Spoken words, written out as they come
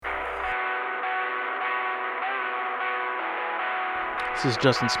This is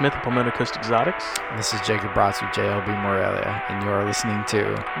Justin Smith of Palmetto Coast Exotics, And this is Jacob Bratz with JLB Morelia, and you are listening to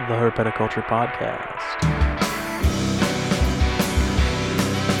the Herpetoculture Podcast.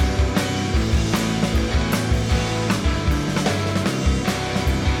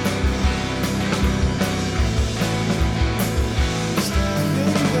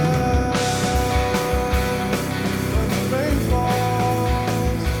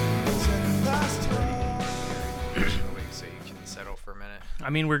 I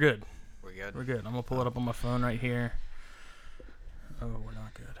mean, we're good. We're good? We're good. I'm going to pull it up on my phone right here. Oh, we're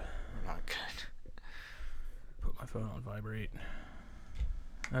not good. We're not good. Put my phone on vibrate.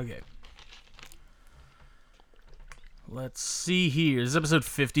 Okay. Let's see here. This is episode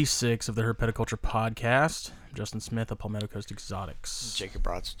 56 of the Herpetoculture Podcast. I'm Justin Smith of Palmetto Coast Exotics. Jacob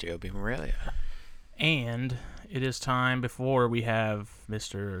Bratz with JLB Morelia. And it is time before we have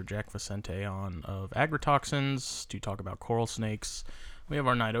Mr. Jack Facente on of Agritoxins to talk about coral snakes. We have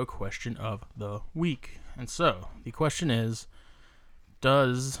our Nido question of the week. And so, the question is,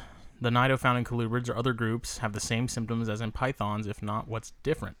 does the Nido found in colubrids or other groups have the same symptoms as in pythons? If not, what's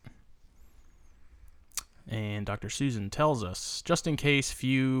different? And Dr. Susan tells us, just in case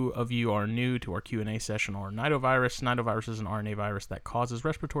few of you are new to our Q&A session on nidovirus. Nidovirus is an RNA virus that causes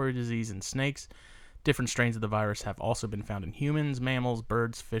respiratory disease in snakes. Different strains of the virus have also been found in humans, mammals,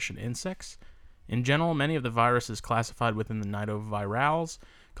 birds, fish, and insects. In general, many of the viruses classified within the nidovirales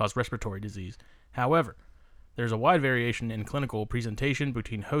cause respiratory disease. However, there's a wide variation in clinical presentation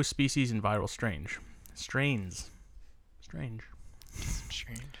between host species and viral strains. Strange.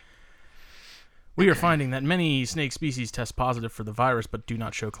 We are finding that many snake species test positive for the virus but do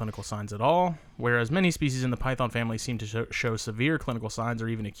not show clinical signs at all, whereas many species in the python family seem to show severe clinical signs or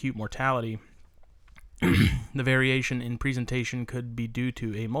even acute mortality. The variation in presentation could be due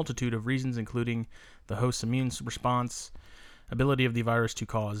to a multitude of reasons, including the host's immune response, ability of the virus to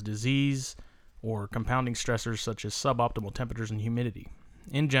cause disease, or compounding stressors such as suboptimal temperatures and humidity.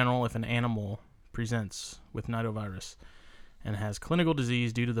 In general, if an animal presents with nidovirus and has clinical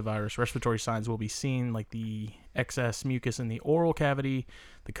disease due to the virus, respiratory signs will be seen, like the excess mucus in the oral cavity,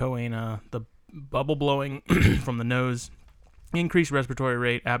 the choana, the bubble blowing from the nose, increased respiratory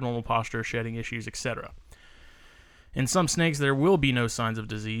rate, abnormal posture, shedding issues, etc. In some snakes, there will be no signs of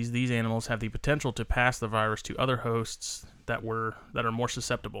disease. These animals have the potential to pass the virus to other hosts that are more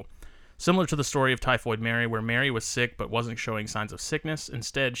susceptible. Similar to the story of Typhoid Mary, where Mary was sick but wasn't showing signs of sickness.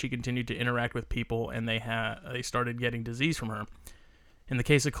 Instead, she continued to interact with people, and they started getting disease from her. In the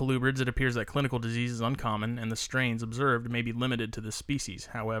case of colubrids, it appears that clinical disease is uncommon, and the strains observed may be limited to this species.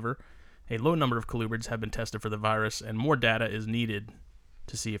 However, a low number of colubrids have been tested for the virus, and more data is needed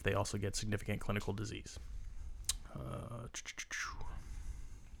to see if they also get significant clinical disease.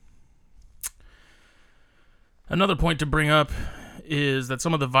 Another point to bring up is that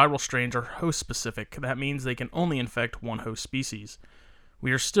some of the viral strains are host-specific. That means they can only infect one host species.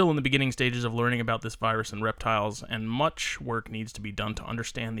 We are still in the beginning stages of learning about this virus in reptiles, and much work needs to be done to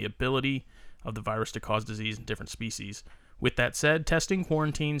understand the ability of the virus to cause disease in different species. With that said, testing,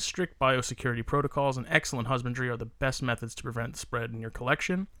 quarantine, strict biosecurity protocols, and excellent husbandry are the best methods to prevent spread in your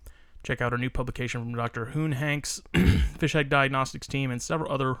collection. Check out our new publication from Dr. Hoon Hanks, Fish Egg Diagnostics team, and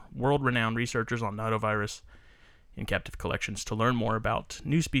several other world-renowned researchers on nidovirus in captive collections to learn more about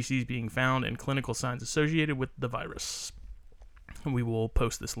new species being found and clinical signs associated with the virus. And we will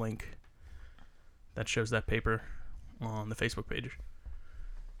post this link that shows that paper on the Facebook page.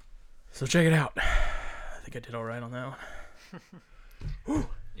 So check it out. I think I did all right on that one.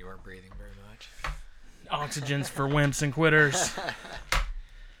 You weren't breathing very much. Oxygen's for wimps and quitters.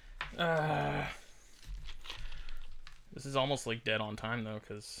 This is almost like dead on time, though,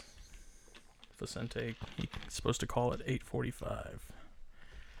 because Facente, he's supposed to call at 8:45.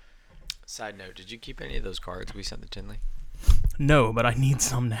 Side note, did you keep any of those cards we sent to Tinley? No, but I need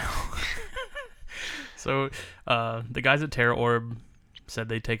some now. So, the guys at Terra Orb said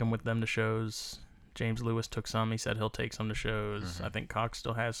they'd take them with them to shows. James Lewis took some. He said he'll take some to shows. Mm-hmm. I think Cox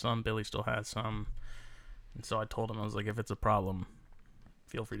still has some. Billy still has some. And so I told him, I was like, if it's a problem,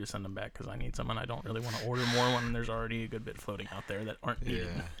 feel free to send them back because I need some, and I don't really want to order more when there's already a good bit floating out there that aren't needed.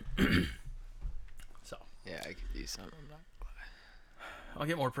 Yeah. So. Yeah, I could use some. I'll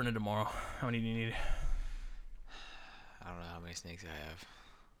get more printed tomorrow. How many do you need? I don't know how many snakes I have.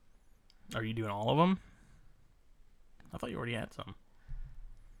 Are you doing all of them? I thought you already had some.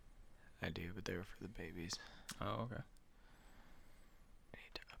 I do, but they were for the babies. Oh, okay. I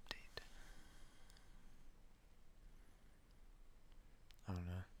need to update. I don't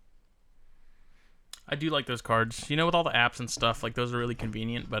know. I do like those cards. You know, with all the apps and stuff, like, those are really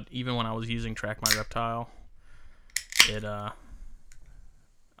convenient, but even when I was using Track My Reptile, it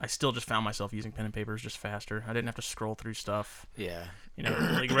I still just found myself using pen and paper just faster. I didn't have to scroll through stuff. Yeah. You know,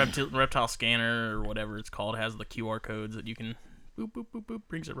 like reptile scanner or whatever it's called has the QR codes that you can boop, boop, boop, boop,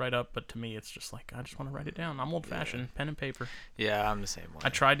 brings it right up. But to me, it's just like, I just want to write it down. I'm old-fashioned, pen and paper. Yeah, I'm the same way. I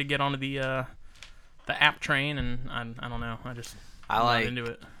tried to get onto the app train, and I don't know. I'm not into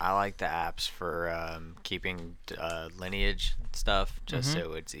it. I like the apps for keeping lineage stuff, just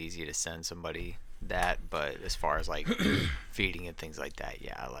so it's easy to send somebody that. But as far as like feeding and things like that,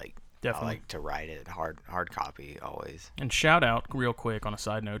 yeah, Definitely. I like to write it hard copy always. And shout out real quick on a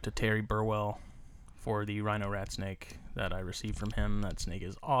side note to Terry Burwell for the rhino rat snake that I received from him. That snake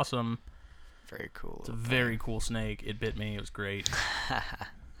is awesome. Very cool. It's a very cool snake. It bit me. It was great.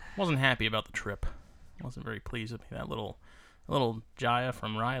 Wasn't happy about the trip. Wasn't very pleased with me. That little Jaya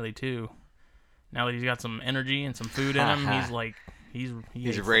from Riley too. Now that he's got some energy and some food in him, he's like he's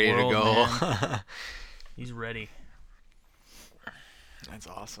ready to go. He's ready. That's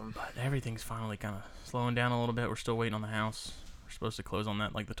awesome. But everything's finally kind of slowing down a little bit. We're still waiting on the house. We're supposed to close on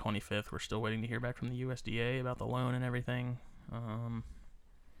that like the 25th. We're still waiting to hear back from the USDA about the loan and everything.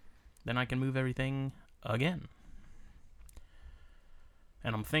 Then I can move everything again.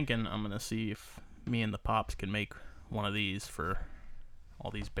 And I'm thinking I'm going to see if me and the Pops can make one of these for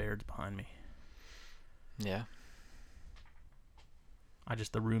all these bears behind me. Yeah.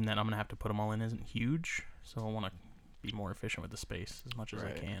 The room that I'm going to have to put them all in isn't huge, so I want to be more efficient with the space as much as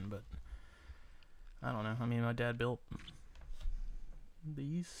I can, but I don't know. I mean, my dad built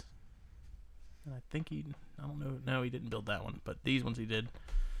these, and I think I don't know. No, he didn't build that one, but these ones he did.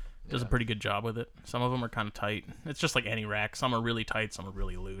 Does a pretty good job with it. Some of them are kind of tight. It's just like any rack. Some are really tight, some are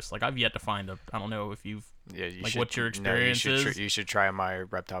really loose. Like, I've yet to find I don't know if you've, what your experience is. You should try my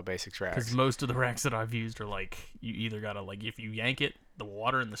Reptile Basics racks. Because most of the racks that I've used are like, you either got to, like, if you yank it, the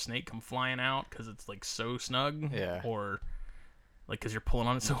water and the snake come flying out because it's, like, so snug. Yeah. Or, like, because you're pulling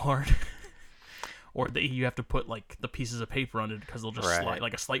on it so hard. Or you have to put, like, the pieces of paper on it because they'll just slide.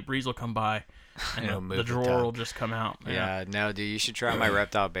 Like, a slight breeze will come by and the drawer will just come out. Yeah, no, dude, you should try my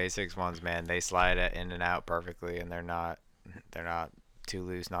Reptile Basics ones, man. They slide it in and out perfectly, and they're not too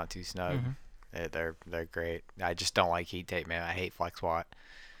loose, not too snug. They're great. I just don't like heat tape, man. I hate Flex Watt.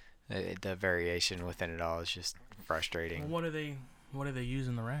 The variation within it all is just frustrating. Well, what do they use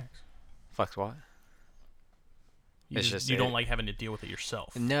in the racks? Flex Watt? You don't like having to deal with it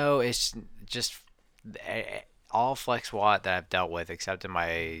yourself. No, it's just all Flex Watt that I've dealt with, except in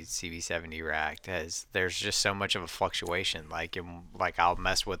my CV70 rack, there's just so much of a fluctuation. Like I'll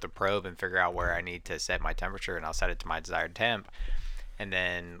mess with the probe and figure out where I need to set my temperature, and I'll set it to my desired temp. And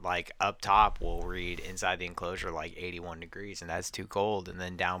then, like, up top, we'll read inside the enclosure like 81 degrees, and that's too cold. And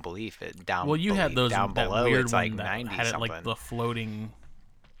then down below, had those down that below, weird it's like one that 90 had something. It, like the floating.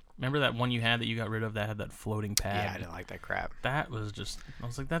 Remember that one you had that you got rid of that had that floating pad? Yeah, I didn't like that crap. That was just, I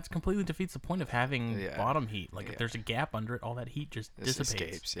was like, that completely defeats the point of having bottom heat. Like, if there's a gap under it, all that heat just dissipates.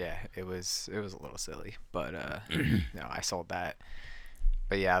 Escapes. Yeah, it was a little silly, but no, I sold that.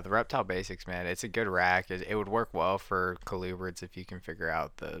 But yeah, the Reptile Basics, man, it's a good rack. It would work well for colubrids if you can figure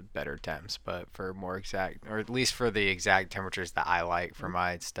out the better temps, but for more exact, or at least for the exact temperatures that I like for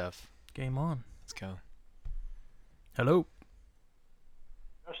my stuff. Game on. Let's go. Hello.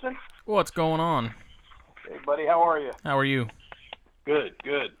 Justin? What's going on? Hey, buddy, how are you? How are you? Good,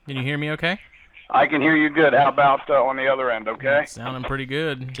 good. Can you hear me okay? I can hear you good. How about on the other end, okay? Sounding pretty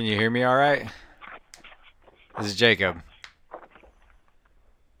good. Can you hear me all right? This is Jacob.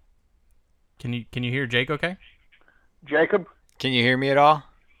 Can you hear Jake okay? Jacob? Can you hear me at all?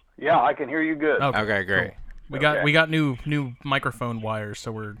 Yeah, I can hear you good. Okay, great. Cool. We got new microphone wires,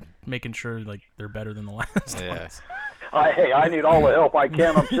 so we're making sure like they're better than the last ones. Hey, I need all the help I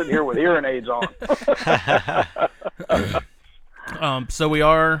can. I'm sitting here with hearing aids on. So we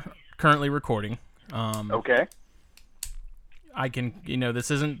are currently recording. Okay. I can, this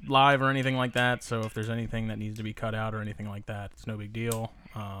isn't live or anything like that, so if there's anything that needs to be cut out or anything like that, it's no big deal.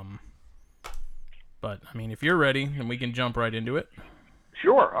 But, I mean, if you're ready, then we can jump right into it.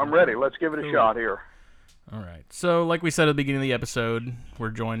 Sure, I'm ready. Let's give it a shot here. All right. So, like we said at the beginning of the episode, we're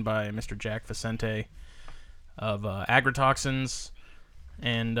joined by Mr. Jack Facente of Agritoxins,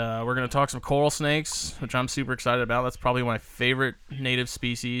 and we're going to talk some coral snakes, which I'm super excited about. That's probably my favorite native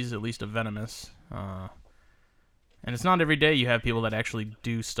species, at least a venomous. And it's not every day you have people that actually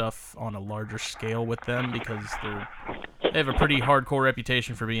do stuff on a larger scale with them, because they have a pretty hardcore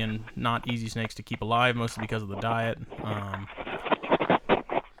reputation for being not easy snakes to keep alive, mostly because of the diet.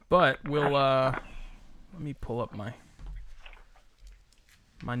 But we'll let me pull up my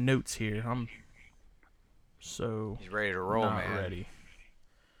notes here. I'm so he's ready to roll, not man. Ready.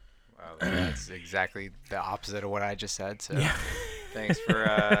 Wow, that's exactly the opposite of what I just said. So. Yeah. Thanks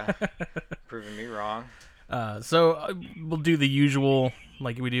for proving me wrong. So we'll do the usual,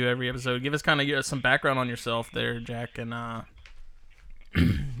 like we do every episode. Give us some background on yourself there, Jack, and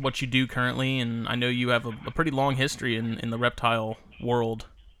what you do currently. And I know you have a pretty long history in the reptile world.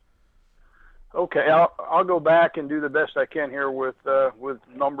 Okay, I'll go back and do the best I can here with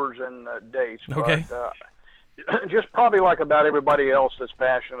numbers and dates. Okay. But, just probably like about everybody else that's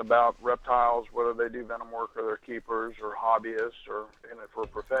passionate about reptiles, whether they do venom work or they're keepers or hobbyists or in it for a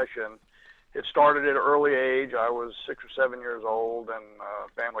profession. It started at an early age. I was 6 or 7 years old, and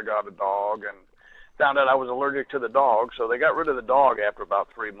family got a dog and found out I was allergic to the dog. So they got rid of the dog after about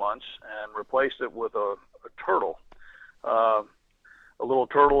 3 months and replaced it with a turtle, a little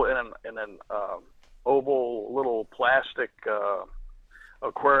turtle in an oval little plastic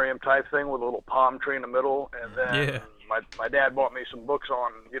aquarium type thing with a little palm tree in the middle. And then my dad bought me some books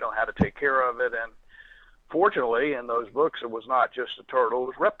on how to take care of it. And fortunately, in those books, it was not just a turtle; it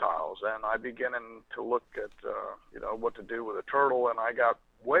was reptiles. And I began to look at what to do with a turtle, and I got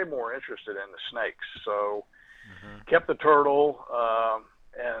way more interested in the snakes. So kept the turtle,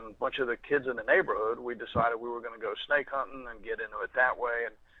 and a bunch of the kids in the neighborhood, we decided we were going to go snake hunting and get into it that way.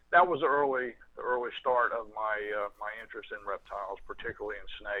 And that was the early start of my interest in reptiles, particularly in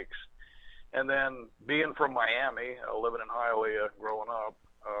snakes. And then being from Miami, living in Hialeah, growing up,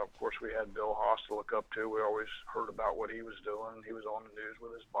 of course we had Bill Haas to look up to. We always heard about what he was doing. He was on the news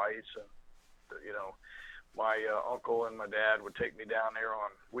with his bites, and my uncle and my dad would take me down there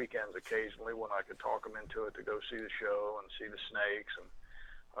on weekends occasionally when I could talk them into it to go see the show and see the snakes, and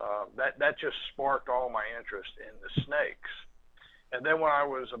that just sparked all my interest in the snakes. And then when I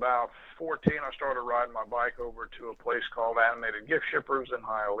was about 14, I started riding my bike over to a place called Animated Gift Shippers in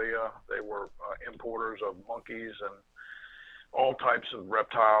Hialeah. They were importers of monkeys and all types of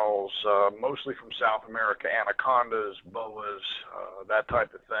reptiles, mostly from South America, anacondas, boas, that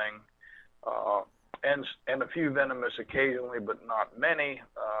type of thing, and a few venomous occasionally, but not many.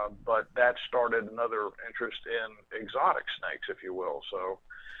 But that started another interest in exotic snakes, if you will. So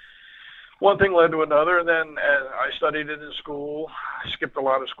one thing led to another, and then I studied it in school. I skipped a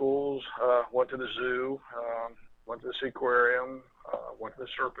lot of schools, went to the zoo, went to the aquarium, went to the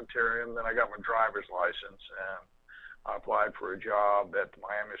serpentarium. Then I got my driver's license, and I applied for a job at the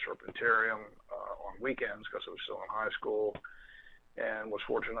Miami Serpentarium on weekends because I was still in high school, and was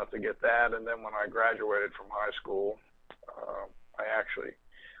fortunate enough to get that. And then when I graduated from high school, I actually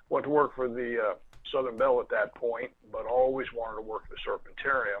went to work for the Southern Belle at that point, but always wanted to work at the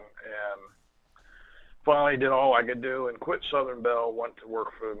Serpentarium, and finally did all I could do and quit Southern Belle, went to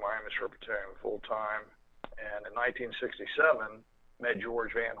work for the Miami Serpentarium full time. And in 1967, met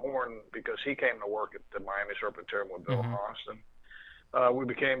George Van Horn because he came to work at the Miami Serpentarium with Bill Haas. And we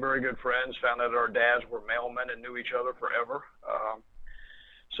became very good friends, found out our dads were mailmen and knew each other forever.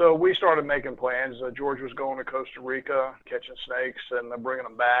 So we started making plans. George was going to Costa Rica, catching snakes and bringing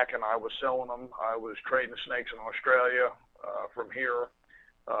them back, and I was selling them. I was trading the snakes in Australia from here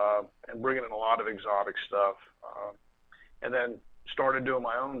and bringing in a lot of exotic stuff. And then started doing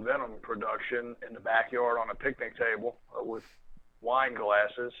my own venom production in the backyard on a picnic table with wine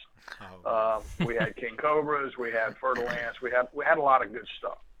glasses. We had king cobras, we had fertilants, we had a lot of good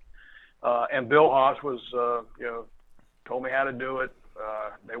stuff. And Bill Haas was, told me how to do it.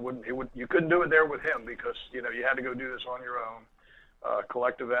 You couldn't do it there with him because, you had to go do this on your own.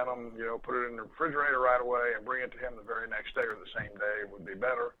 Collect the venom, put it in the refrigerator right away and bring it to him the very next day or the same day would be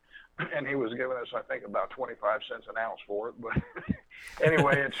better. And he was giving us, I think, about 25 cents an ounce for it. But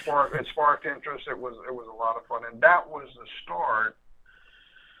anyway, it sparked interest. It was a lot of fun. And that was the start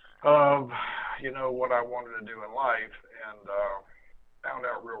of, what I wanted to do in life. And found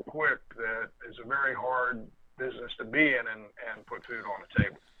out real quick that it's a very hard business to be in and put food on the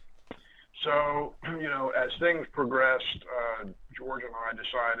table. So, as things progressed, George and I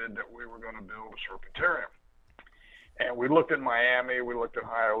decided that we were going to build a serpentarium. And we looked in Miami, we looked in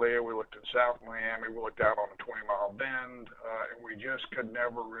Hialeah, we looked in South Miami, we looked out on a 20-mile bend, and we just could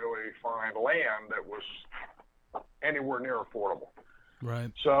never really find land that was anywhere near affordable.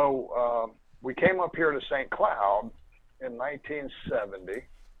 Right. So we came up here to St. Cloud in 1970,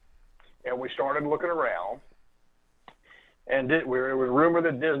 and we started looking around. And it was rumored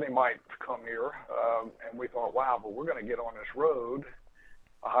that Disney might come here, and we thought, wow, but we're going to get on this road,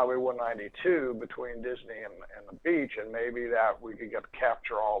 Highway 192, between Disney and the beach, and maybe that we could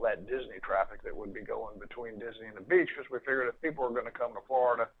capture all that Disney traffic that would be going between Disney and the beach, because we figured if people are going to come to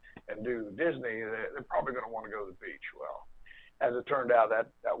Florida and do Disney, they're probably going to want to go to the beach. Well, As it turned out,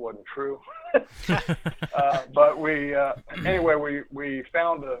 that wasn't true. But anyway, we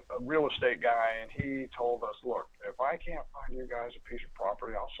found a real estate guy, and he told us, look, if I can't find you guys a piece of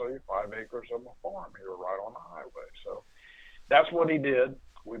property, I'll sell you 5 acres of my farm here right on the highway. So that's what he did.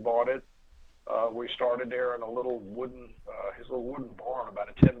 We bought it. We started there in a little his little wooden barn, about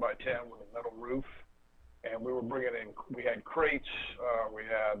a 10 by 10 with a metal roof. And we were bringing in, we had crates, we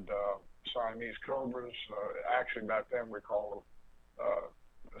had Siamese cobras. Actually, back then we called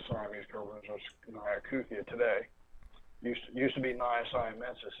them Siamese cobras, or Nyakuthia today. Used to be Nia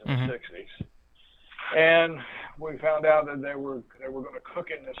siamensis in the 60s. And we found out that they were going to cook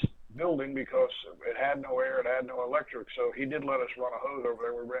in this building because it had no air, it had no electric. So he did let us run a hose over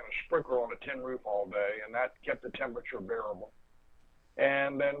there. We ran a sprinkler on a tin roof all day, and that kept the temperature bearable.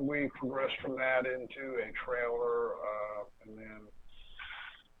 And then we progressed from that into a trailer, and then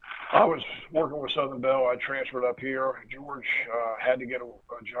I was working with Southern Bell. I transferred up here. George had to get a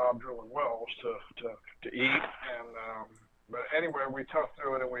job drilling wells to eat, and but anyway, we toughed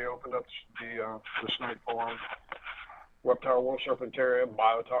through it, and we opened up the snake farm, Reptile World Serpentarium,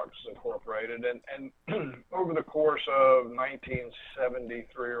 Agritoxins Incorporated, and over the course of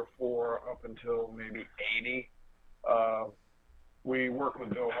 1973 or 4 up until maybe 80. We worked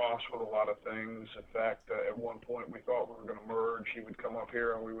with Bill Haas with a lot of things. In fact, at one point we thought we were going to merge. He would come up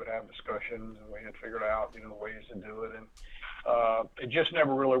here and we would have discussions, and we had figured out, ways to do it. And it just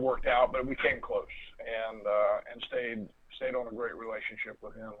never really worked out, but we came close and stayed on a great relationship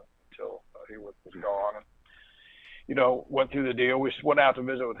with him until he was gone. And, went through the deal. We went out to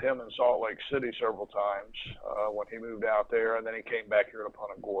visit with him in Salt Lake City several times when he moved out there, and then he came back here to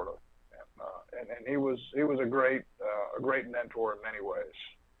Punta Gorda. And he was a great mentor in many ways.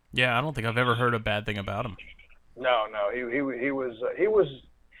 Yeah, I don't think I've ever heard a bad thing about him. No, he was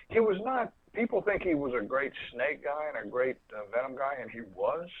not. People think he was a great snake guy and a great venom guy, and he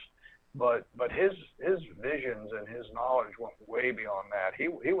was. But his visions and his knowledge went way beyond that. He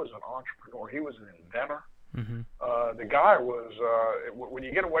was an entrepreneur. He was an inventor. Mm-hmm. The guy was, when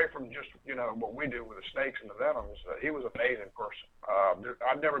you get away from just, what we do with the snakes and the venoms, he was an amazing person.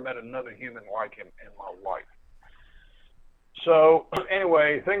 I've never met another human like him in my life. So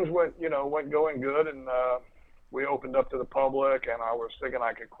anyway, things went going good, and we opened up to the public, and I was thinking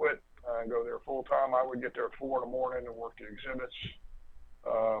I could quit and go there full time. I would get there at 4 in the morning and work the exhibits.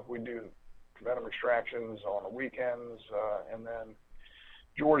 We do venom extractions on the weekends, and then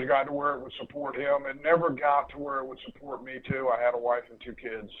George got to where it would support him. It never got to where it would support me too. I had a wife and 2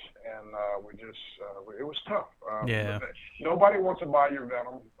 kids, and it was tough. Yeah. Nobody wants to buy your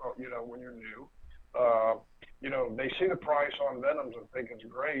venom, when you're new. They see the price on venoms and think it's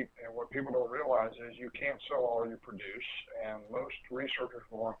great, and what people don't realize is you can't sell all you produce, and most researchers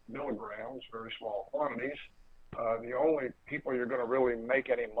want milligrams, very small quantities. The only people you're going to really make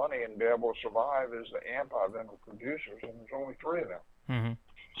any money and be able to survive is the anti-venom producers, and there's only 3 of them. Mm-hmm.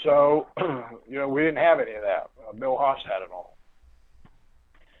 So, we didn't have any of that. Bill Haas had it all.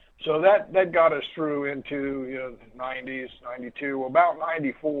 So that got us through into the 90s, 92. Well, about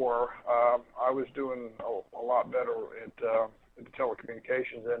 94, I was doing a lot better at the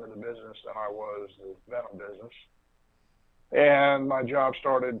telecommunications end of the business than I was the venom business. And my job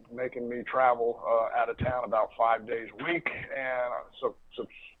started making me travel out of town about 5 days a week. And so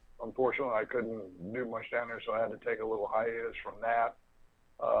unfortunately, I couldn't do much down there, so I had to take a little hiatus from that.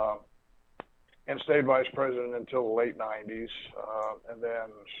 And stayed vice president until the late 90s, and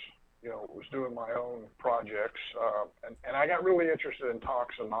then, was doing my own projects. And I got really interested in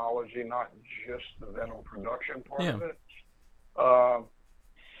toxinology, not just the venom production part of it.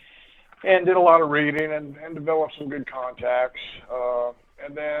 And did a lot of reading and developed some good contacts.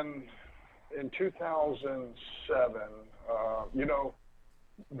 And then in 2007,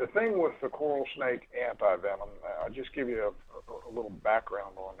 the thing with the coral snake anti-venom, I'll just give you a little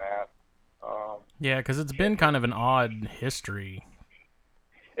background on that. Yeah, because it's been kind of an odd history.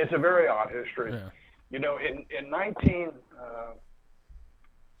 It's a very odd history. Yeah. In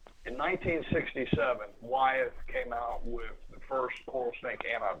 1967, Wyeth came out with the first coral snake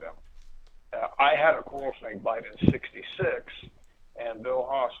anti-venom. I had a coral snake bite in 66, and Bill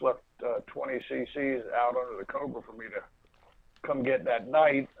Haas left 20 cc's out under the cobra for me to come get that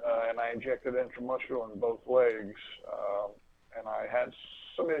night, and I injected intramuscular in both legs, and I had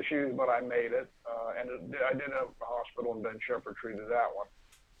some issues, but I made it, and I did have a hospital, and Ben Shepard treated that one.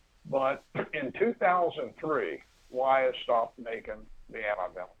 But in 2003, Wyeth stopped making the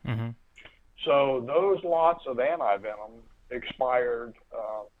anti-venom. Mm-hmm. So those lots of anti-venom expired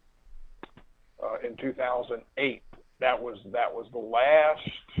in 2008. That was the last,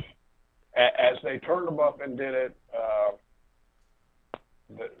 as they turned them up and did it,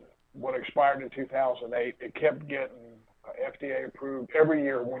 what expired in 2008, it kept getting FDA approved every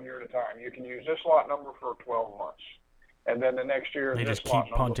year, 1 year at a time. You can use this lot number for 12 months, and then the next year They this just lot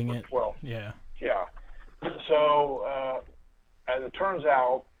keep number punting for it. 12. Yeah. Yeah. So as it turns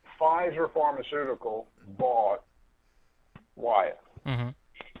out, Pfizer Pharmaceutical bought Wyatt, Mm-hmm.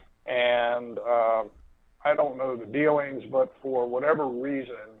 and I don't know the dealings, but for whatever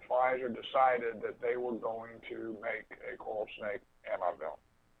reason, Pfizer decided that they were going to make a coral snake antivenom.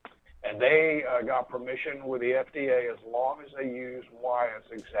 And they got permission with the FDA as long as they used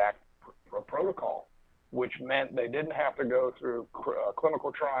Wyatt's exact protocol, which meant they didn't have to go through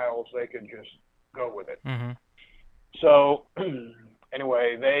clinical trials. They could just go with it. Mm-hmm. So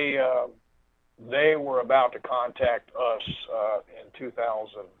anyway, they were about to contact us in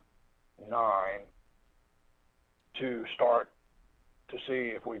 2009 to start to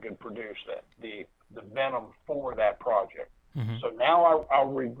see if we could produce the venom for that project. Mm-hmm. So now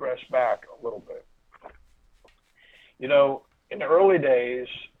I'll regress back a little bit. You know, in the early days,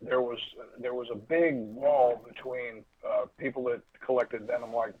 there was a big wall between people that collected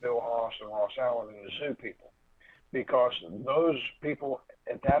venom, like Bill Haas and Ross Allen, and the zoo people, because those people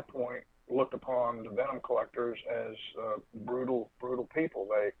at that point looked upon the venom collectors as brutal people.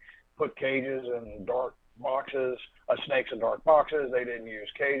 They put cages in dark boxes, snakes in dark boxes. They didn't use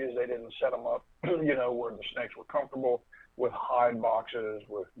cages. They didn't set them up, you know, where the snakes were comfortable, with hide boxes,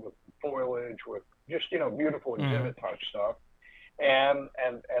 with foliage, with just, you know, beautiful exhibit type stuff. And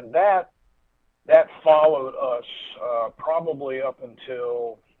that followed us probably up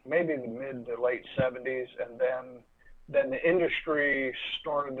until maybe the mid to late 70s, and then the industry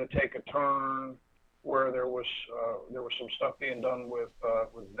started to take a turn where there was some stuff being done with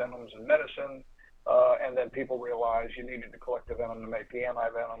venoms and medicine, and then people realized you needed to collect the venom to make the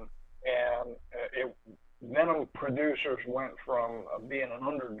anti-venom, and venom producers went from being an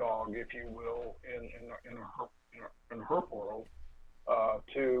underdog, if you will, in the herp world,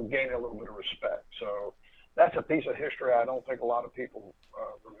 to gain a little bit of respect. So that's a piece of history I don't think a lot of people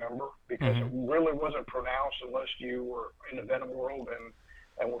remember, because it really wasn't pronounced unless you were in the venom world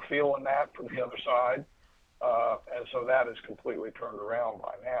and were feeling that from the other side. And so that is completely turned around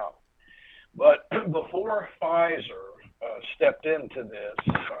by now. But before Pfizer stepped into this,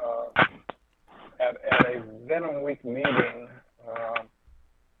 at a Venom Week meeting,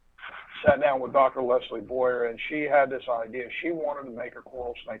 sat down with Dr. Leslie Boyer, and she had this idea. She wanted to make a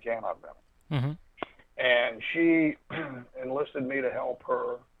coral snake antivenom. Mm-hmm. And she enlisted me to help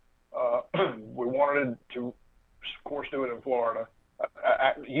her. We wanted to, of course, do it in Florida,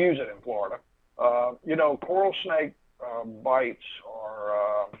 use it in Florida. You know, coral snake bites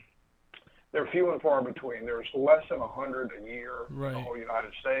are, they're few and far between. There's less than 100 a year in the whole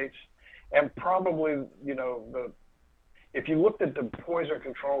United States. And probably, you know, if you looked at the poison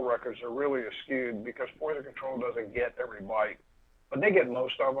control records, they're really skewed, because poison control doesn't get every bite, but they get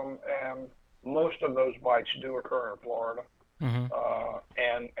most of them, and most of those bites do occur in Florida. Mm-hmm.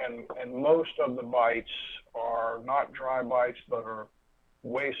 And most of the bites are not dry bites, but are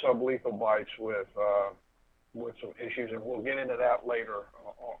way sublethal bites with some issues, and we'll get into that later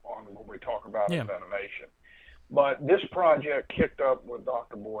on when we talk about envenomation. But this project kicked up with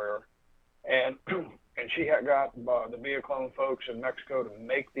Dr. Boyer, and she had got the Bioclone folks in Mexico to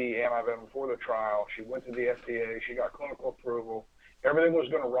make the antivenom for the trial. She went to the FDA. She got clinical approval. Everything was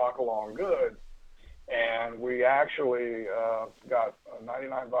going to rock along good. And we actually got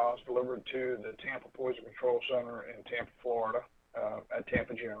 99 vials delivered to the Tampa Poison Control Center in Tampa, Florida, at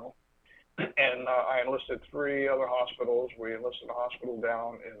Tampa General. And I enlisted 3 other hospitals. We enlisted a hospital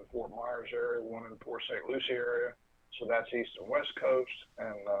down in the Fort Myers area, one in the Port St. Lucie area. So that's east and west coast.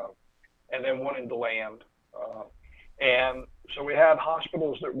 And then one in DeLand. And so we had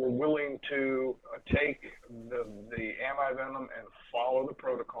hospitals that were willing to take the antivenom and follow the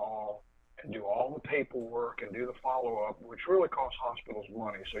protocol and do all the paperwork and do the follow-up, which really costs hospitals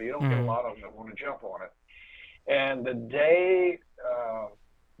money. So you don't get a lot of them that want to jump on it. And the day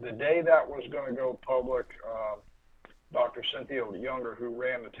that was going to go public, Dr. Cynthia Younger, who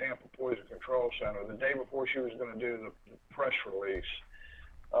ran the Tampa Poison Control Center, the day before she was going to do the press release,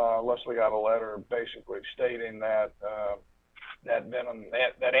 Leslie got a letter basically stating that that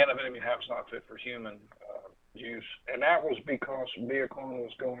antivenom you have is not fit for human use, and that was because Bioclone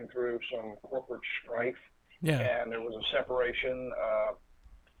was going through some corporate strife, and there was a separation.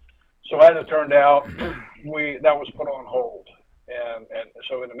 So as it turned out, that was put on hold, and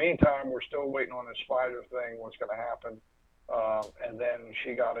so in the meantime, we're still waiting on this Pfizer thing. What's going to happen? And then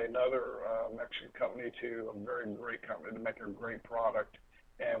she got another Mexican company, a very great company, to make a great product.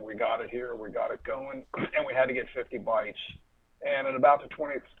 And we got it here, we got it going, and we had to get 50 bites And at about the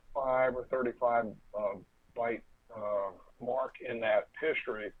 25 or 35 bite mark in that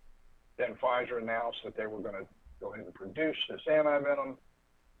history, then Pfizer announced that they were going to go ahead and produce this antivenom.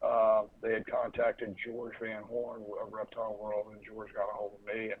 They had contacted George Van Horn of Reptile World, and George got a hold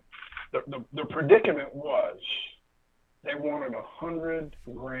of me. And the predicament was they wanted 100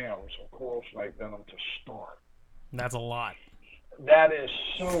 grams of coral snake venom to start. That's a lot. That is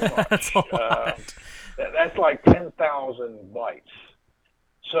so much. That's a lot. That's like 10,000 bites.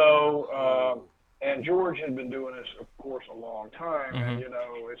 So, and George had been doing this, of course, a long time. Mm-hmm. And, you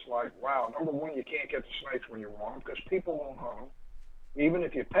know, it's like, wow, number one, you can't get the snakes when you want them because people won't hunt them, even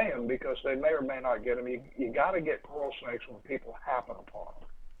if you pay them, because they may or may not get them. You got to get coral snakes when people happen upon them.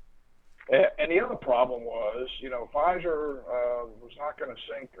 And the other problem was, you know, Pfizer was not going to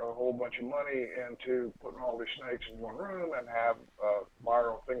sink a whole bunch of money into putting all these snakes in one room and have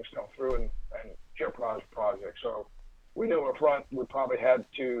viral things come through and jeopardize the project. So we knew up front we probably had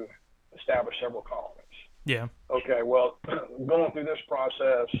to establish several colonies. Yeah. Okay, well, going through this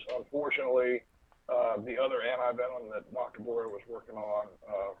process, unfortunately, the other antivenom that Dr. Boyer was working on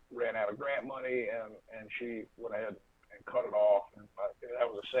ran out of grant money, and she went ahead and cut it off. And that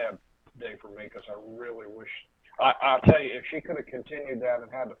was a sad day for me because I really wish. I'll tell you, if she could have continued that and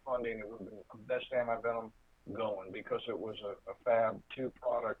had the funding, it would have been the best antivenom going because it was a Fab 2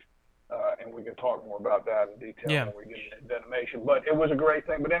 product, and we can talk more about that in detail when we get into venomation. But it was a great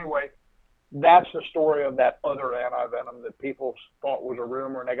thing. But anyway, that's the story of that other antivenom that people thought was a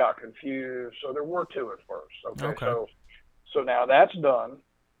rumor and they got confused. So there were two at first. Okay. So now that's done,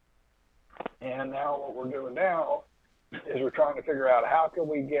 and now what we're doing now is we're trying to figure out how can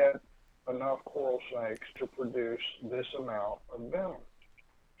we get enough coral snakes to produce this amount of venom.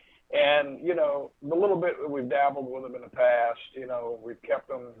 And, you know, the little bit that we've dabbled with them in the past, you know, we've kept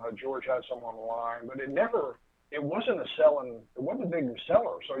them. George had some on the line, but it wasn't a big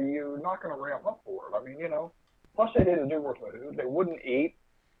seller, so you're not going to ramp up for it. I mean, you know, plus they didn't do worth food. They wouldn't eat.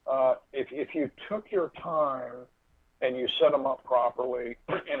 If you took your time and you set them up properly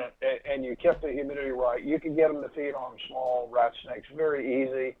and you kept the humidity right, you could get them to feed on small rat snakes very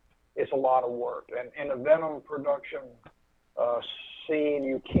easy. It's a lot of work. And in the venom production scene,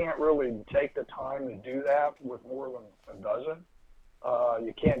 you can't really take the time to do that with more than a dozen.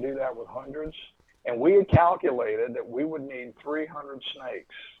 You can't do that with hundreds. And we had calculated that we would need 300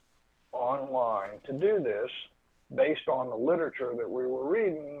 snakes online to do this based on the literature that we were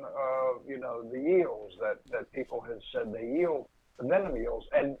reading of, you know, the yields that people had said they yield, the venom yields.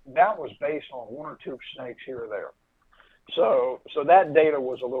 And that was based on one or two snakes here or there. So that data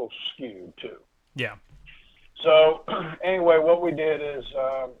was a little skewed too. Yeah. So anyway, what we did is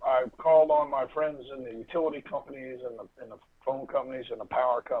I called on my friends in the utility companies and the phone companies and the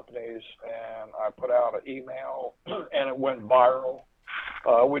power companies, and I put out an email, and it went viral.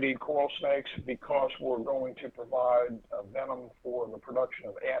 We need coral snakes because we're going to provide venom for the production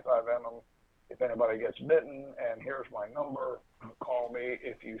of antivenom if anybody gets bitten, and here's my number. Call me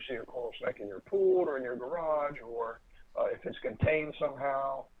if you see a coral snake in your pool or in your garage, or if it's contained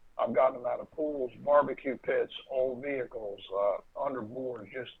somehow. I've gotten them out of pools, barbecue pits, old vehicles, under boards.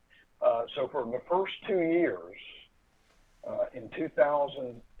 So for the first 2 years, in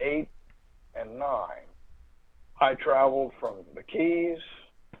 2008 and 9, I traveled from the Keys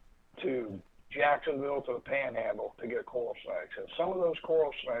to Jacksonville to the Panhandle to get coral snakes. And some of those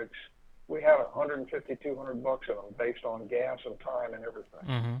coral snakes, we had $150, $200 in them based on gas and time and everything.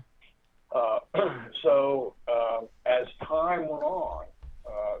 Mm-hmm. So as time went on,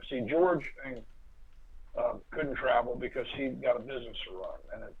 George couldn't travel because he got a business to run.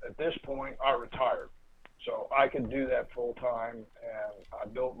 And at this point, I retired. So I could do that full time, and I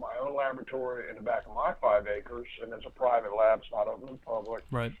built my own laboratory in the back of my 5 acres, and it's a private lab, it's not open to the public.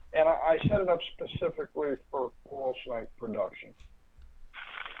 Right. And I set it up specifically for coral snake production.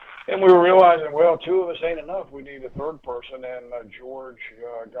 And we were realizing, well, 2 of us ain't enough. We need a third person. And George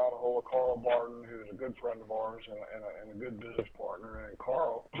got a hold of Carl Barton, who's a good friend of ours and a good business partner. And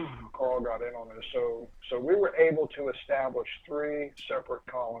Carl got in on this. So we were able to establish 3 separate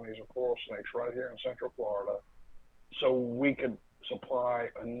colonies of coral snakes right here in Central Florida, so we could supply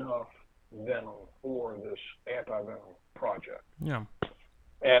enough venom for this anti-venom project. Yeah.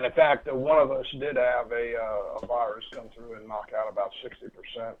 And in fact, one of us did have a virus come through and knock out about 60%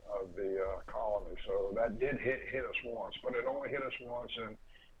 of the colony. So that did hit us once, but it only hit us once, and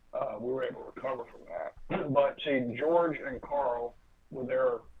we were able to recover from that. But see, George and Carl, with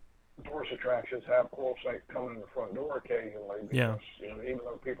their tourist attractions, have coral snakes coming in the front door occasionally because you know, even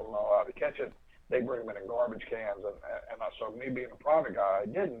though people are not allowed to catch it, they bring them in garbage cans. And so me being a private guy, I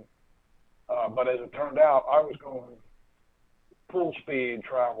didn't. But as it turned out, I was going full speed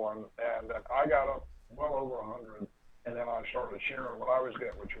traveling, and then I got up well over 100, and then I started sharing what I was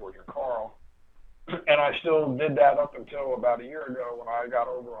getting with George and Carl, and I still did that up until about a year ago when I got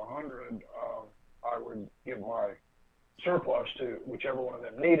over 100. I would give my surplus to whichever one of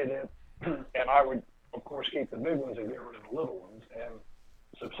them needed it, and I would, of course, keep the big ones and get rid of the little ones. And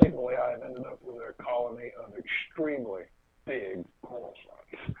subsequently, I have ended up with a colony of extremely big coral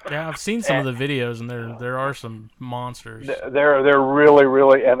snakes. Yeah, I've seen some of the videos, and there are some monsters. They're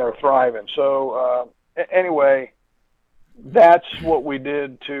really, and they're thriving. So anyway, that's what we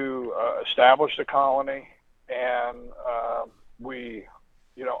did to establish the colony, and we,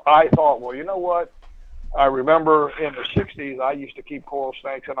 I thought, well, you know what? I remember in the '60s, I used to keep coral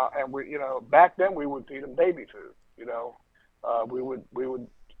snakes, and we, back then we would feed them baby food. We would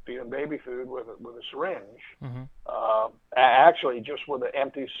feed them baby food with a syringe. Mm-hmm. Actually, just with an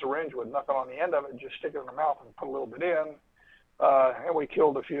empty syringe with nothing on the end of it, just stick it in the mouth and put a little bit in. And we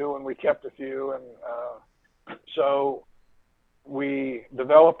killed a few, and we kept a few, and so we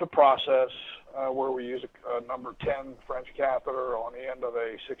developed a process where we use a number 10 French catheter on the end of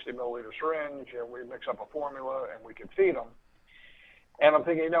a 60 milliliter syringe, and we mix up a formula, and we can feed them. And I'm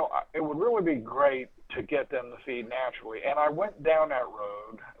thinking, it would really be great to get them to feed naturally. And I went down that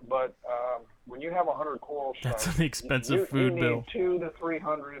road, but when you have 100 coral snakes, that's an expensive food bill. You need 200 to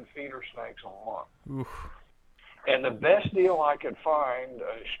 300 feeder snakes a month. Oof. And the best deal I could find,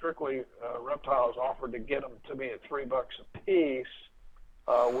 strictly Reptiles offered to get them to me at $3 a piece,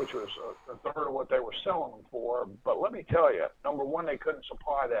 which was a third of what they were selling them for. But let me tell you, number one, they couldn't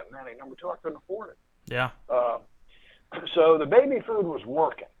supply that many. Number two, I couldn't afford it. Yeah. So the baby food was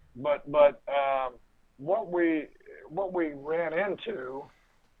working, but what we ran into,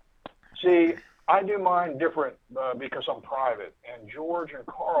 see, I do mine different because I'm private, and George and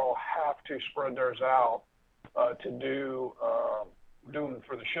Carl have to spread theirs out to do them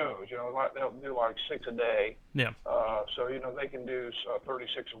for the shows. They'll do like 6 a day. Yeah. So they can do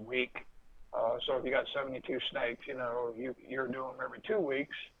 36 a week. So if you got 72 snakes, you're doing them every 2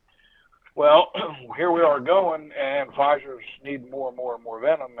 weeks. Well, here we are going, and Pfizer's need more and more and more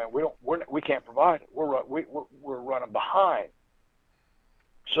venom, and we can't provide it. We're running behind.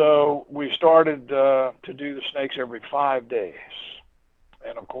 So we started to do the snakes every 5 days,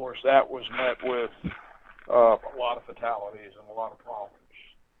 and of course that was met with a lot of fatalities and a lot of problems.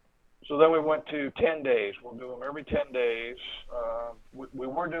 So then we went to 10 days. We'll do them every 10 days. We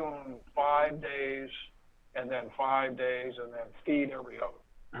were doing 5 days, and then 5 days, and then feed every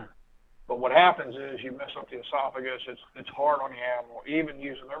other. But what happens is you mess up the esophagus. It's hard on the animal. Even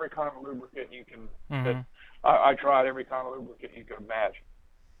using every kind of lubricant you can. Mm-hmm. I tried every kind of lubricant you could imagine.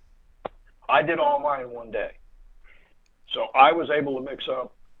 I did all mine in 1 day. So I was able to mix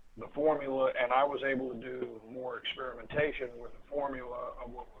up the formula, and I was able to do more experimentation with the formula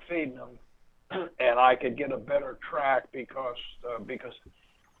of what we're feeding them, and I could get a better track because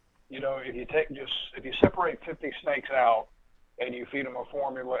if you separate 50 snakes out, and you feed them a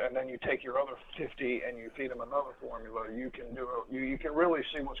formula, and then you take your other 50 and you feed them another formula, you can really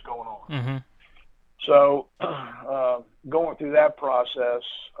see what's going on. Mm-hmm. So going through that process,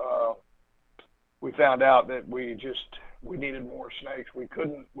 we found out that we needed more snakes. We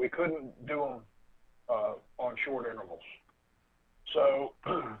couldn't do them on short intervals. So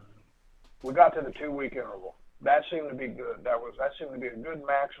we got to the 2-week interval. That seemed to be good. That seemed to be a good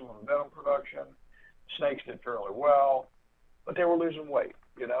maximum venom production. Snakes did fairly well. But they were losing weight,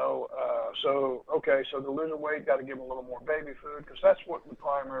 So they're losing weight, got to give them a little more baby food, because that's what the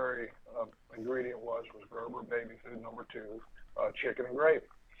primary ingredient was Gerber baby food, number 2, chicken and gravy.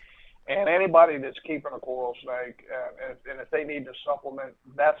 And anybody that's keeping a coral snake, and if they need to supplement,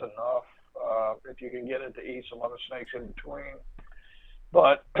 that's enough. If you can get it to eat some other snakes in between.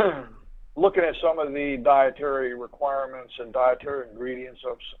 But looking at some of the dietary requirements and dietary ingredients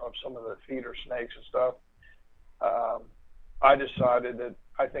of some of the feeder snakes and stuff, I decided that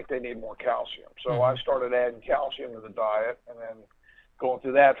I think they need more calcium. So I started adding calcium to the diet, and then going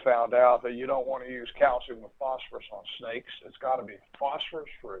through that found out that you don't want to use calcium with phosphorus on snakes. It's got to be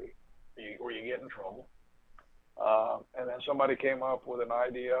phosphorus-free, or you get in trouble. And then somebody came up with an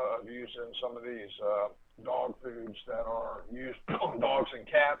idea of using some of these dog foods that are used on dogs and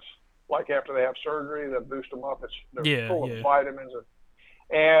cats, like after they have surgery, that boost them up. They're full of vitamins.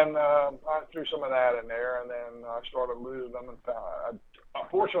 And I threw some of that in there, and then I started losing them. And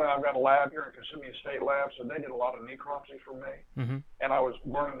unfortunately, I've got a lab here in Kissimmee State Lab, so they did a lot of necropsy for me. Mm-hmm. And I was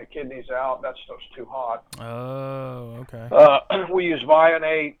burning the kidneys out. That stuff's too hot. Oh, okay. We use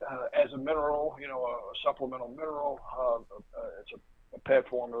Vionate as a mineral, a supplemental mineral. It's a pet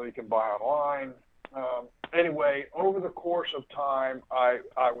formula you can buy online. Anyway, over the course of time, I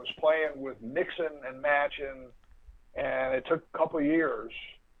was playing with mixing and matching, and it took a couple of years.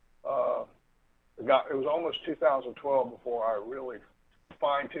 Uh, it was almost 2012 before I really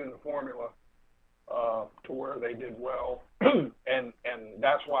fine-tuned the formula to where they did well, and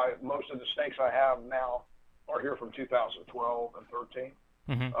that's why most of the snakes I have now are here from 2012 and 13,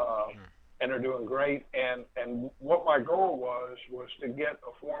 Mm-hmm. and they're doing great. And what my goal was to get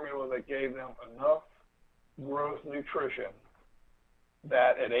a formula that gave them enough growth nutrition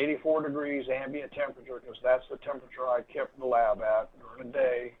that at 84 degrees ambient temperature, because that's the temperature I kept the lab at during the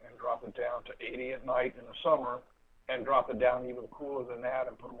day, and drop it down to 80 at night in the summer, and drop it down even cooler than that,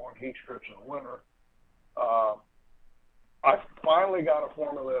 and put them on heat strips in the winter. I finally got a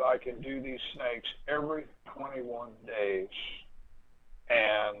formula that I can do these snakes every 21 days,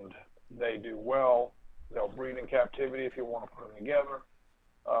 and they do well. They'll breed in captivity if you want to put them together.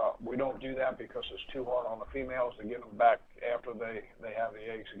 We don't do that because it's too hard on the females to get them back after they have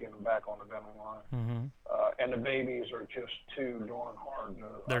the eggs, to get them back on the venom line. Mm-hmm. And the babies are just too darn hard to.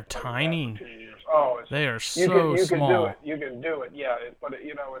 They're tiny. For 2 years. Oh, They are you so can small. do it. You can do it. Yeah, but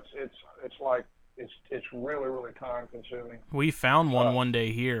it's like it's really really time consuming. We found one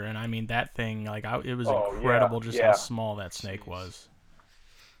day here, and I mean that thing, like it was incredible just how small that snake was.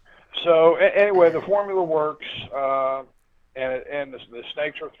 So anyway, the formula works, and the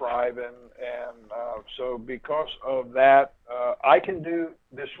snakes are thriving, and so because of that, I can do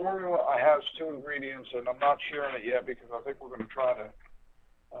this formula. I have 2 ingredients, and I'm not sharing it yet because I think we're going to try to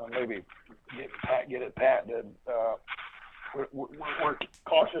maybe get it patented. We're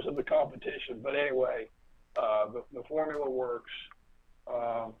cautious of the competition, but anyway, the formula works.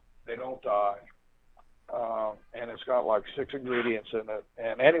 They don't die, and it's got like 6 ingredients in it,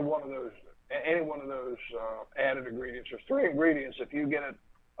 and any one of those added ingredients. There's 3 ingredients. If you get it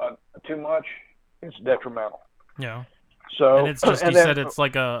too much, it's detrimental. Yeah. So and it's just said it's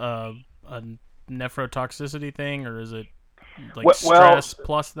like a nephrotoxicity thing, or is it like stress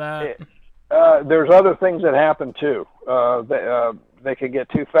plus that? There's other things that happen too. They can get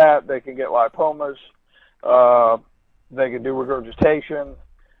too fat. They can get lipomas. They can do regurgitation.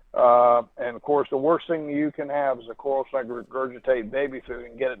 And of course, the worst thing you can have is a coral snake regurgitate baby food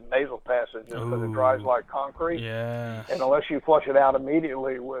and get it in nasal passages because it dries like concrete. Yeah. And unless you flush it out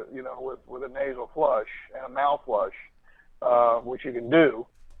immediately with a nasal flush and a mouth flush, which you can do,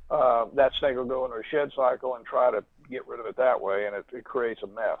 that snake will go into a shed cycle and try to get rid of it that way, and it creates a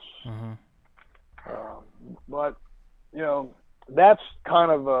mess. Mm-hmm. But that's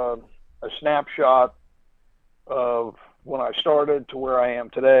kind of a snapshot of when I started to where I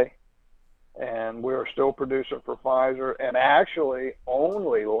am today, and we're still producing for Pfizer. And actually,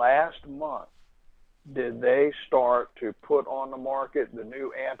 only last month did they start to put on the market the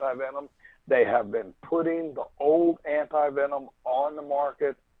new antivenom. They have been putting the old antivenom on the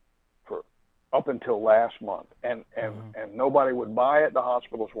market for up until last month, and nobody would buy it. The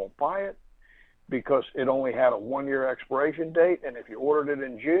hospitals won't buy it because it only had a 1-year expiration date, and if you ordered it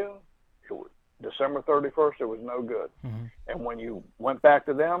in June, December 31st, it was no good. Mm-hmm. And when you went back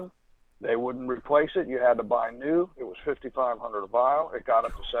to them, they wouldn't replace it. You had to buy new. It was $5,500 a vial. It got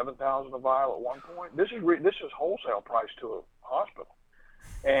up to $7,000 a vial at one point. This is wholesale price to a hospital.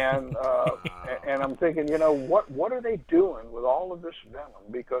 And and I'm thinking, what are they doing with all of this venom?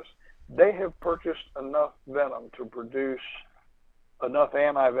 Because they have purchased enough venom to produce enough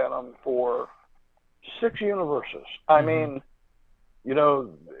antivenom for 6 universes. I mean,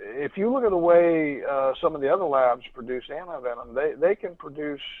 if you look at the way some of the other labs produce antivenom, they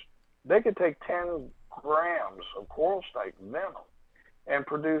can take 10 grams of coral snake venom and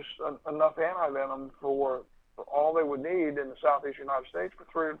produce enough antivenom for all they would need in the southeast United States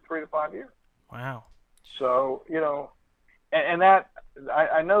for 3 to 5 years. Wow. So, and that,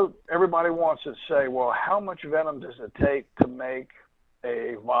 I know everybody wants to say, well, how much venom does it take to make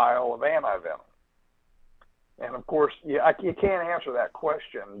a vial of antivenom? And of course, you can't answer that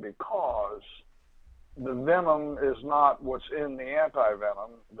question because the venom is not what's in the antivenom.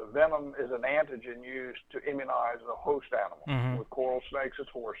 The venom is an antigen used to immunize the host animal. Mm-hmm. With coral snakes,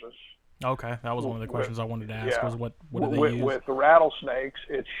 it's horses. Okay, that was one of the questions I wanted to ask. Was what do they use? With the rattlesnakes,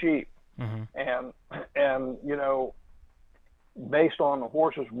 it's sheep. Mm-hmm. And based on the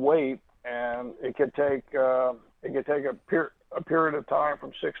horse's weight, and it could take a period of time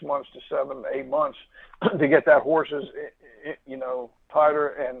from 6 months to 7 to 8 months to get that horse's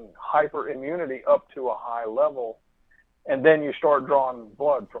titer and hyper immunity up to a high level, and then you start drawing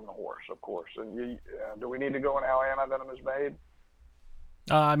blood from the horse, of course. And do we need to go on how antivenom is made?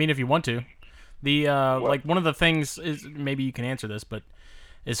 I mean, if you want to, like one of the things is, maybe you can answer this, but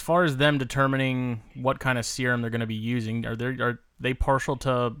As far as them determining what kind of serum they're going to be using, are they partial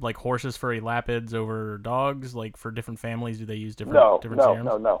to like horses for elapids over dogs? Like for different families, do they use different serums?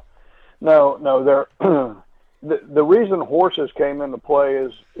 No. They're the reason horses came into play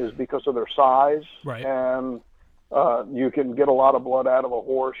is because of their size, Right. and you can get a lot of blood out of a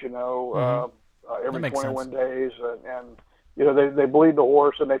horse, every makes 21 days, and they bleed the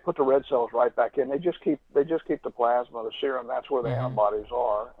horse and they put the red cells right back in. They just keep the plasma, the serum. That's where the antibodies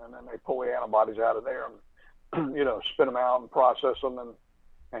are, and then they pull the antibodies out of there and spit them out and process them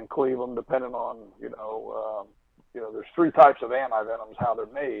and cleave them depending on there's 3 types of antivenoms, how they're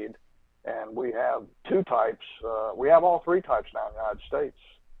made, and we have 2 types. We have all 3 types now in the United States.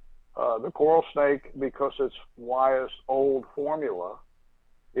 The coral snake, because it's Wyeth's old formula,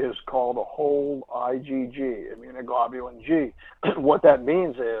 is called a whole IgG, immunoglobulin G. What that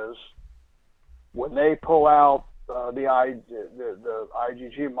means is when they pull out the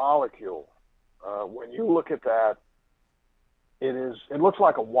IgG molecule, when you look at that, it looks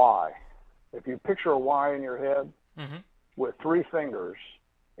like a Y. If you picture a Y in your head with 3 fingers,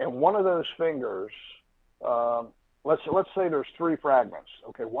 and one of those fingers, let's say there's 3 fragments.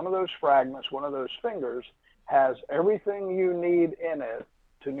 Okay, one of those fingers has everything you need in it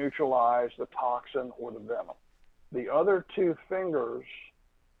to neutralize the toxin or the venom. The other 2 fingers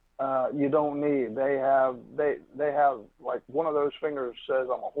you don't need. They have like one of those fingers says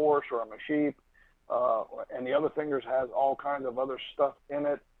I'm a horse or I'm a sheep, and the other fingers has all kinds of other stuff in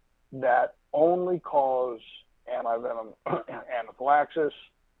it that only cause antivenom anaphylaxis,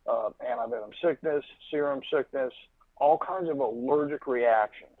 antivenom sickness, serum sickness, all kinds of allergic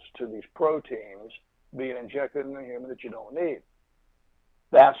reactions to these proteins being injected in the human that you don't need.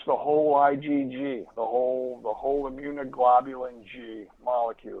 That's the whole IgG, the whole immunoglobulin G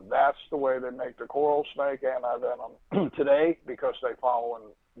molecule. That's the way they make the coral snake antivenom today, because they follow in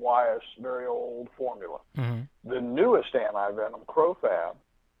Wyeth's very old formula. The newest antivenom, Crofab,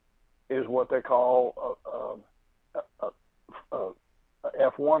 is what they call a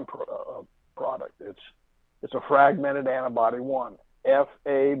F1 product. It's a fragmented antibody 1,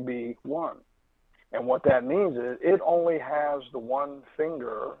 FAB1. And what that means is it only has the 1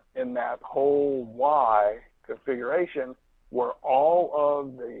 finger in that whole Y configuration where all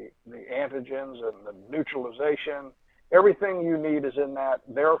of the antigens and the neutralization, everything you need is in that.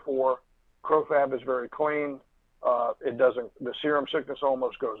 Therefore, Crofab is very clean. The serum sickness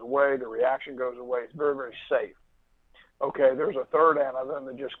almost goes away. The reaction goes away. It's very, very safe. Okay, there's a third antivenom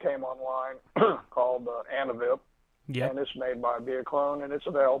that just came online called Antivip. Yep. And it's made by Bioclone, and it's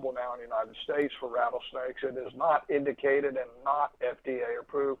available now in the United States for rattlesnakes. It is not indicated and not FDA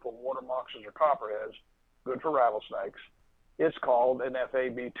approved for water moccasins or copperheads. Good for rattlesnakes. It's called an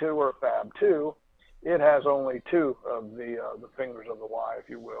FAB2 or FAB2. It has only 2 of the fingers of the Y, if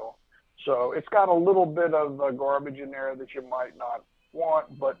you will. So it's got a little bit of garbage in there that you might not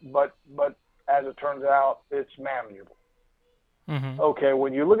want, but as it turns out, it's manageable. Okay,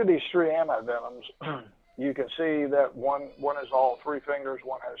 when you look at these 3 antivenoms, you can see that one is all 3 fingers,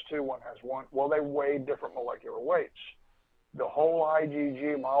 one has 2, one has 1. Well, they weigh different molecular weights. The whole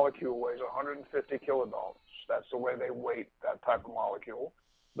IgG molecule weighs 150 kilodaltons. That's the way they weight that type of molecule.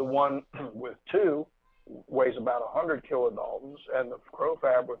 The one with 2 weighs about 100 kilodaltons, and the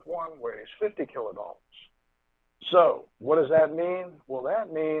Crofab with 1 weighs 50 kilodaltons. So what does that mean? Well,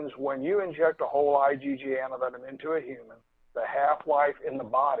 that means when you inject a whole IgG antivenom into a human, the half-life in the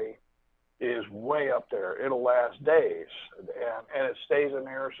body is way up there. It'll last days, and it stays in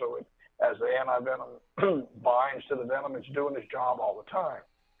there, so as the antivenom binds to the venom, it's doing its job all the time.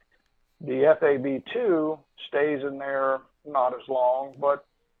 The FAB2 stays in there not as long, but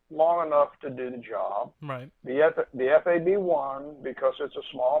long enough to do the job. Right. The FAB1, because it's a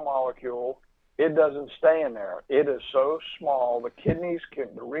small molecule, it doesn't stay in there. It is so small, the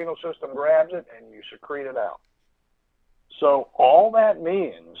renal system grabs it and you secrete it out. So all that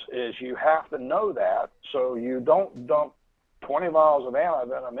means is you have to know that, so you don't dump 20 vials of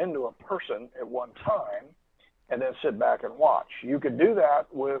antivenom into a person at one time and then sit back and watch. You could do that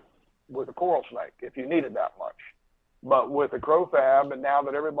with a coral snake if you needed that much. But with the Crofab, and now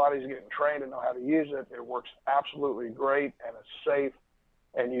that everybody's getting trained and know how to use it, it works absolutely great and it's safe.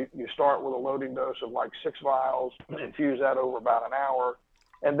 And you start with a loading dose of like 6 vials, infuse that over about an hour,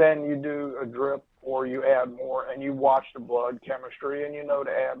 and then you do a drip or you add more, and you watch the blood chemistry and you know to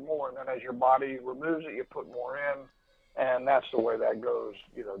add more. And then as your body removes it, you put more in, and that's the way that goes,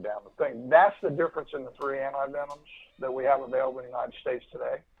 down the thing. That's the difference in the 3 antivenoms that we have available in the United States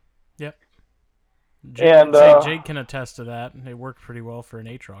today. Yep. And Jake can attest to that. They work pretty well for an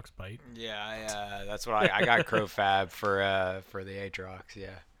Atrox bite. Yeah, that's what I got Crofab for the Atrox.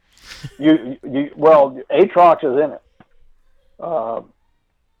 Yeah. well, Atrox is in it.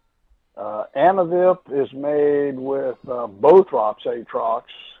 Anavip is made with Bothrops Atrox,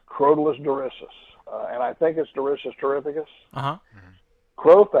 Crotalus dorissus, and I think it's Dorissus terrificus. Uh-huh.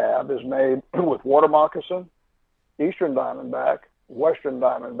 Crofab is made with water moccasin, eastern diamondback, western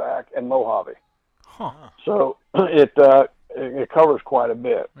diamondback, and Mojave. Huh. So it covers quite a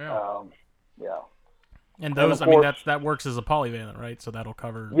bit. Yeah. And those, that works as a polyvalent, right? So that'll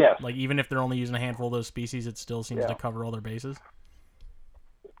cover. Yes. Like even if they're only using a handful of those species, it still seems to cover all their bases.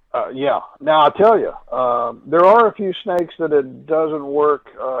 Yeah. Now I'll tell you, there are a few snakes that it doesn't work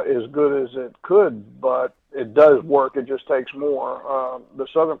as good as it could, but it does work. It just takes more. The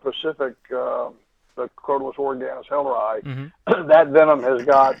Southern Pacific, the Crotalus organis helleri, that venom has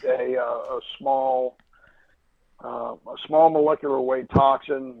got a small molecular weight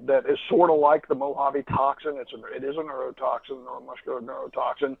toxin that is sort of like the Mojave toxin. It is a neurotoxin, neuromuscular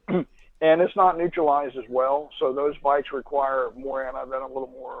neurotoxin, and it's not neutralized as well. So those bites require more antivenom, a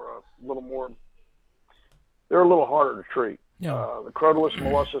little more. They're a little harder to treat. Yeah. The Crotalus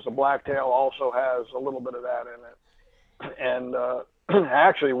molluscus, the blacktail, also has a little bit of that in it. And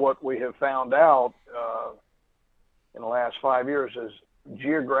actually, what we have found out in the last 5 years is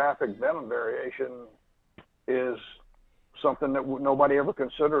geographic venom variation is something that nobody ever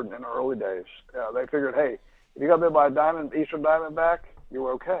considered in the early days. They figured, hey, if you got bit by a eastern diamondback, you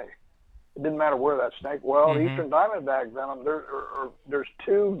were okay. It didn't matter where that snake. Well, eastern diamondback venom, there's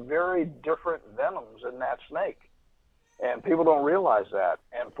two very different venoms in that snake, and people don't realize that.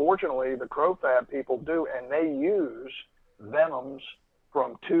 And fortunately, the Crofab people do, and they use venoms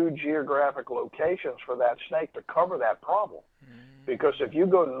from two geographic locations for that snake to cover that problem. Because if you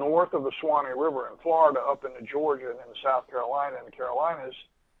go north of the Suwannee River in Florida up into Georgia and into South Carolina and the Carolinas,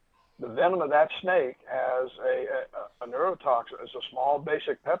 the venom of that snake has a neurotoxin. It's a small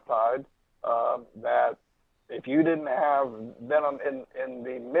basic peptide that if you didn't have venom in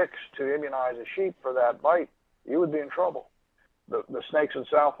the mix to immunize a sheep for that bite, you would be in trouble. The snakes in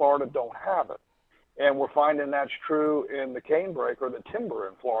South Florida don't have it. And we're finding that's true in the canebrake or the timber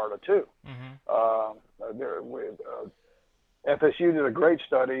in Florida too. FSU did a great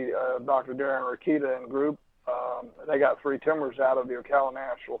study. Dr. Darren Rakita and group. They got 3 timbers out of the Ocala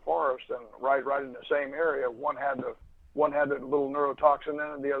National Forest, and right in the same area, one had a little neurotoxin in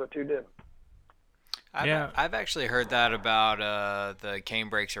it, the other 2 didn't. I've actually heard that about the cane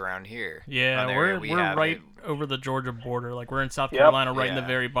breaks around here. Yeah, we're right over the Georgia border. Like we're in South Carolina, right in the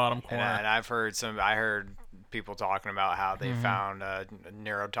very bottom corner. And I heard people talking about how they found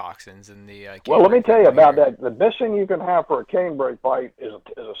neurotoxins in the cane well, let me tell you about here. that. The best thing you can have for a canebrake bite is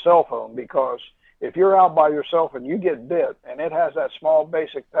a cell phone, because if you're out by yourself and you get bit and it has that small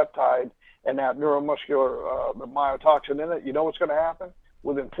basic peptide and that neuromuscular the myotoxin in it, you know what's going to happen?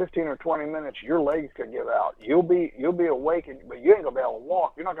 Within 15 or 20 minutes, your legs could give out. You'll be awake, but you ain't gonna be able to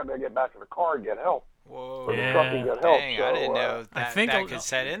walk. You're not gonna be able to get back to the car and get help. Whoa! Or the truck and get help. Dang, so, I didn't know that. I think that could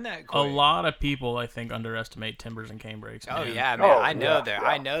set in that quick. A lot of people, I think, underestimate timbers and cane breaks. Oh man. yeah, man! I know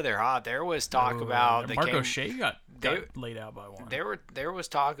I know they're hot. There was talk about the Marco Shea got laid out by one. There was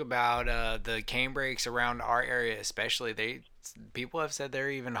talk about the cane breaks around our area, especially. People have said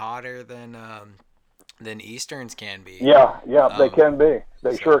they're even hotter than Easterns can be. Yeah, they can be.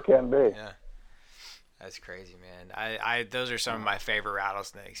 They sure can be. Yeah, that's crazy, man. I those are some of my favorite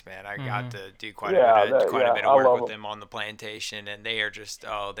rattlesnakes, man. I got to do quite a bit of work with them on the plantation, and they are just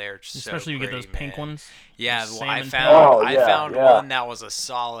they're just especially so you get those pretty, pink ones. Yeah, well, I salmon found one that was a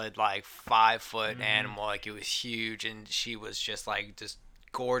solid 5-foot animal, like it was huge, and she was just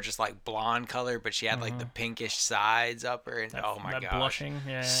gorgeous, blonde color, but she had the pinkish sides up her, and oh my gosh, blushing,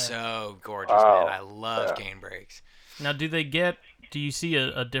 so gorgeous, man. I love cane breaks. Now, do you see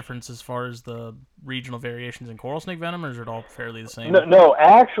a difference as far as the regional variations in coral snake venom, or is it all fairly the same? No,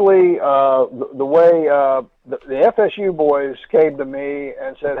 actually, the way the FSU boys came to me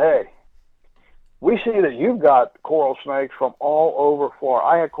and said, hey, we see that you've got coral snakes from all over Florida.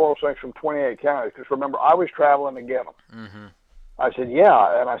 I had coral snakes from 28 counties, because remember, I was traveling to get them. I said,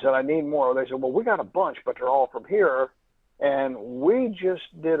 yeah, and I said, I need more. They said, well, we got a bunch, but they're all from here. And we just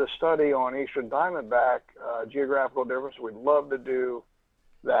did a study on eastern diamondback geographical difference. We'd love to do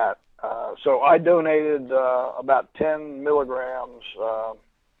that. So I donated about 10 milligrams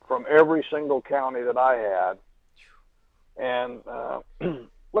from every single county that I had. And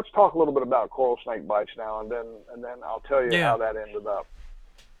let's talk a little bit about coral snake bites now, and then I'll tell you how that ended up.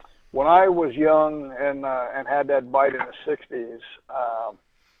 When I was young and had that bite in the 60s,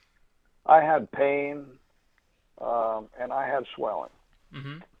 I had pain, and I had swelling.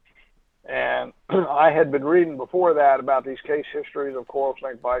 Mm-hmm. And I had been reading before that about these case histories of coral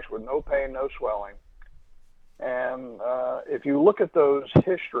snake bites with no pain, no swelling. And if you look at those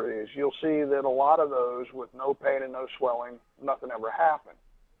histories, you'll see that a lot of those with no pain and no swelling, nothing ever happened.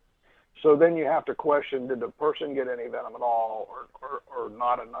 So then you have to question, did the person get any venom at all or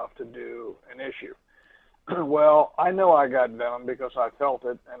not enough to do an issue? Well, I know I got venom because I felt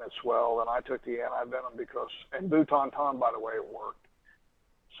it and it swelled, and I took the anti-venom because, and Butantan, by the way, it worked.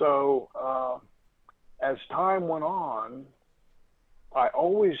 So as time went on, I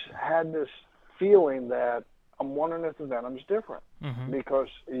always had this feeling that I'm wondering if the venom's different, because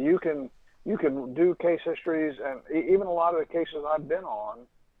you can do case histories, and even a lot of the cases I've been on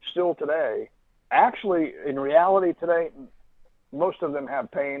still today, actually in reality today, most of them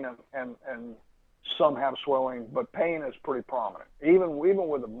have pain and some have swelling, but pain is pretty prominent, even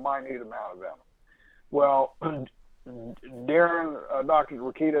with a minute amount of venom. Well, Darren, Dr.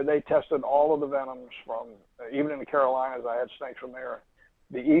 Rakita, they tested all of the venoms from, even in the Carolinas, I had snakes from there.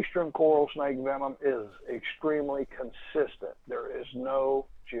 The eastern coral snake venom is extremely consistent. There is no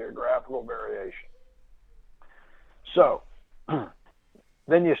geographical variation. So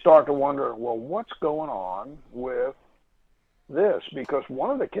then you start to wonder, well, what's going on with this? Because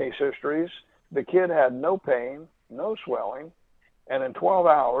one of the case histories, the kid had no pain, no swelling, and in 12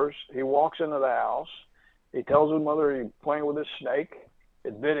 hours, he walks into the house. He tells his mother he's playing with his snake.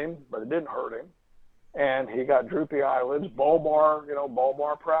 It bit him, but it didn't hurt him. And he got droopy eyelids, bulbar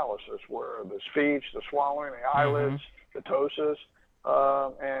paralysis, where the speech, the swallowing, the eyelids, the ptosis,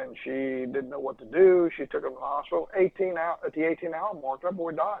 and she didn't know what to do. She took him to the hospital. At the 18-hour mark, that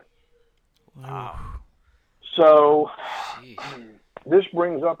boy died. Wow. So this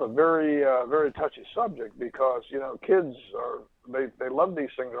brings up a very, very touchy subject, because kids they love these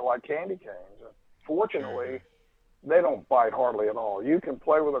things. They're like candy canes. And fortunately, they don't bite hardly at all. You can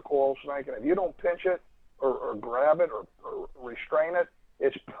play with a coral snake, and if you don't pinch it or grab it or restrain it,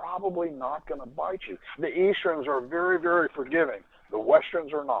 it's probably not going to bite you. The Easterns are very, very forgiving. The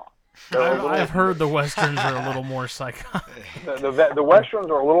Westerns are not. I've heard the Westerns are a little more psychotic. The Westerns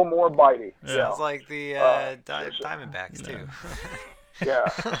are a little more bitey. Yeah. Sounds like the Diamondbacks too. Yeah.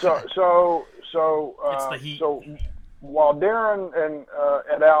 So it's the heat. So while Darren and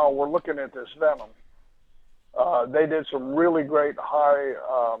et al. Were looking at this venom, they did some really great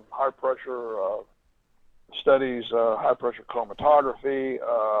high pressure studies, high pressure chromatography.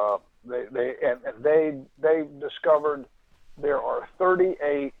 They discovered there are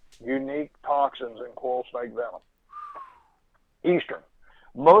 38 unique toxins in coral snake venom. Eastern.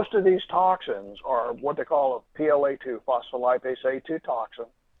 Most of these toxins are what they call a PLA2, phospholipase A2 toxin,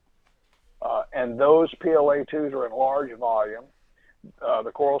 and those PLA2s are in large volume.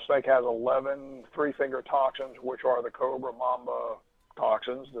 The coral snake has 11 three-finger toxins, which are the cobra, mamba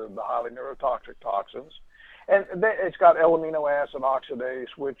toxins, the highly neurotoxic toxins. And it's got L-amino acid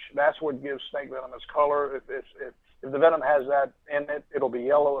oxidase, which that's what gives snake venom its color. If the venom has that in it, it'll be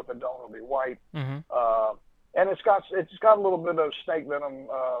yellow. If it don't, it'll be white. And it's got a little bit of snake venom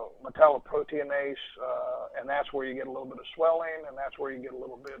metalloproteinase, and that's where you get a little bit of swelling, and that's where you get a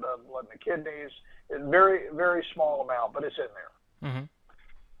little bit of blood in the kidneys. It's very, very small amount, but it's in there.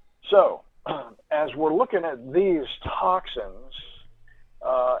 So as we're looking at these toxins,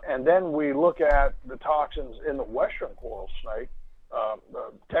 and then we look at the toxins in the western coral snake,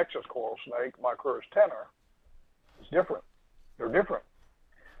 the Texas coral snake, Micrurus tenor, it's different. They're different.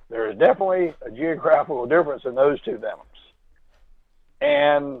 There is definitely a geographical difference in those two venoms.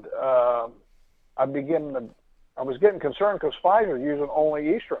 And I was getting concerned because Pfizer's using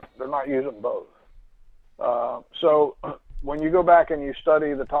only Eastern. They're not using both. So when you go back and you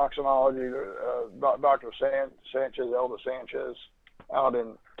study the toxinology, Dr. Sanchez, Elda Sanchez, out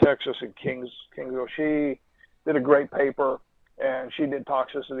in Texas in Kingsville, she did a great paper, and she did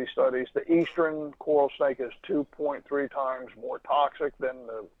toxicity studies. The Eastern coral snake is 2.3 times more toxic than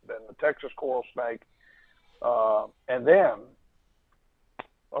the Texas coral snake. And then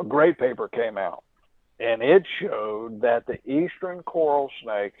a great paper came out, and it showed that the Eastern coral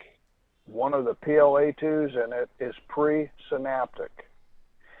snake, one of the PLA2s in it, is presynaptic.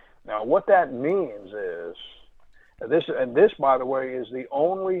 Now, what that means is, this, by the way, is the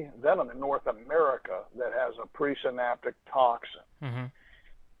only venom in North America that has a presynaptic toxin.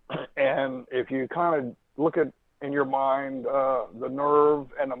 And if you kind of look at, in your mind, the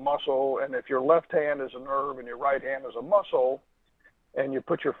nerve and the muscle, and if your left hand is a nerve and your right hand is a muscle, and you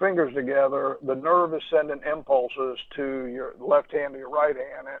put your fingers together, the nerve is sending impulses to your left hand to your right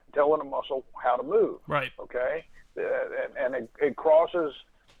hand, telling the muscle how to move. Right. Okay? And it crosses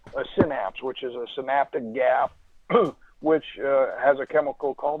a synapse, which is a synaptic gap, which has a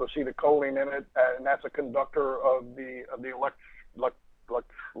chemical called acetylcholine in it, and that's a conductor of the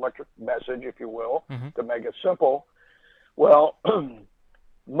electric message, if you will, to make it simple. Well,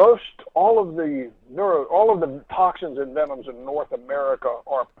 all of the toxins and venoms in North America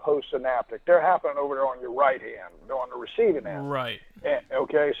are postsynaptic. They're happening over there on your right hand, they're on the receiving end. Right.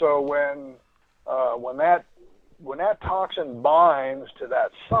 Okay, so when that toxin binds to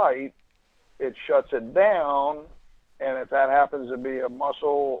that site, it shuts it down, and if that happens to be a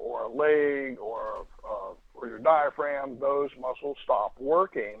muscle or a leg or your diaphragm, those muscles stop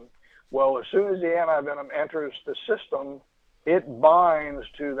working. Well, as soon as the antivenom enters the system, it binds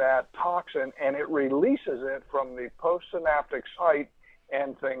to that toxin and it releases it from the postsynaptic site,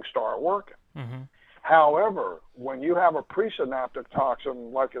 and things start working. However, when you have a presynaptic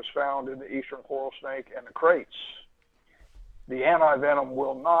toxin like is found in the eastern coral snake and the kraits, the antivenom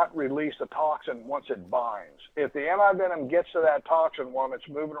will not release the toxin once it binds. If the antivenom gets to that toxin while it's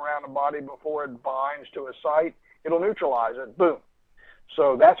moving around the body before it binds to a site, it'll neutralize it, boom.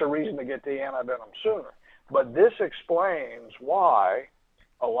 So that's a reason to get the antivenom sooner. But this explains why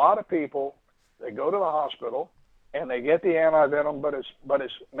a lot of people, they go to the hospital and they get the antivenom, but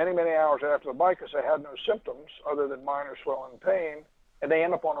it's many, many hours after the bite because they had no symptoms other than minor swelling and pain, and they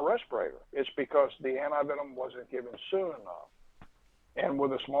end up on a respirator. It's because the antivenom wasn't given soon enough. And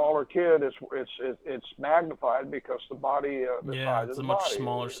with a smaller kid, it's magnified because the body, the size of the body. It's a much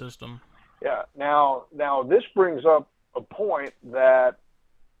smaller system. Yeah. Now this brings up a point that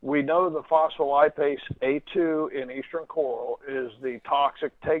we know the phospholipase A2 in eastern coral is the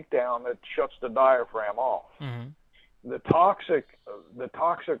toxic takedown that shuts the diaphragm off. The toxic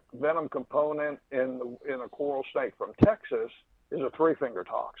venom component in a coral snake from Texas is a three-finger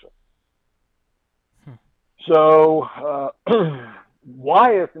toxin. So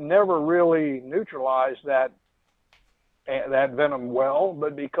Wyeth never really neutralized that venom well,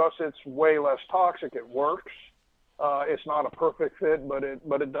 but because it's way less toxic, it works. It's not a perfect fit, but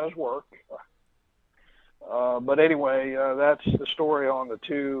it does work. But anyway, that's the story on the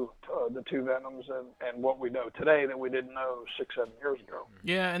two venoms and what we know today that we didn't know 6-7 years ago.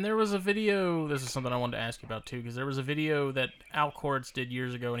 Yeah, and there was a video. This is something I wanted to ask you about too, because there was a video that Al Kortz did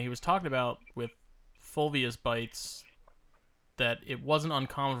years ago, and he was talking about with fulvius bites that it wasn't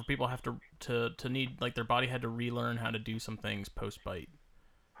uncommon for people have to need, like, their body had to relearn how to do some things post bite.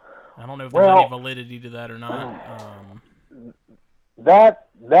 I don't know if there's any validity to that or not. That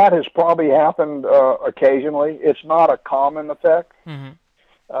has probably happened occasionally. It's not a common effect. It's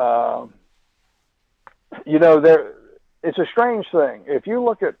a strange thing. If you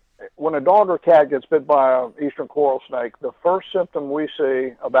look at when a dog or cat gets bit by an eastern coral snake, the first symptom we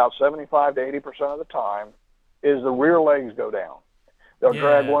see about 75 to 80% of the time is the rear legs go down. They'll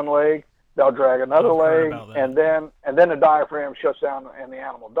drag one leg, they'll drag another leg, and then the diaphragm shuts down and the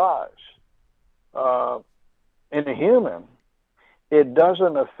animal dies. In the human, it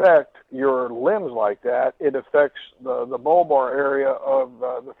doesn't affect your limbs like that. It affects the bulbar area of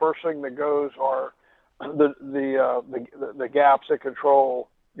the first thing that goes are the gaps that control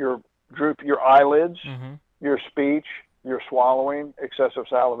your eyelids, your speech, your swallowing, excessive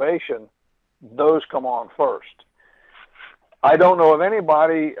salivation. Those come on first. I don't know of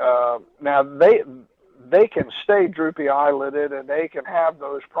anybody now. They can stay droopy eyelided and they can have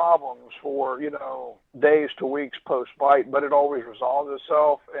those problems for days to weeks post bite, but it always resolves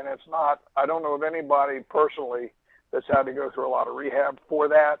itself. And it's not. I don't know of anybody personally that's had to go through a lot of rehab for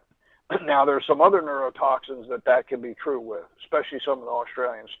that. Now there's some other neurotoxins that can be true with, especially some of the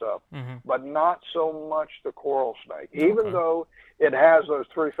Australian stuff, but not so much the coral snake. Even though it has those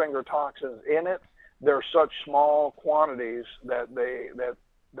three-finger toxins in it, they're such small quantities that they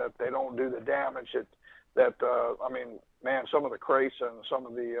don't do the damage I mean, man, some of the kraits and some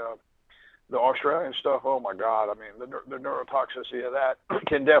of the Australian stuff, oh my God, I mean, the neurotoxicity of that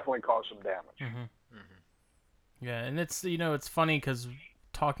can definitely cause some damage. Yeah, and it's it's funny because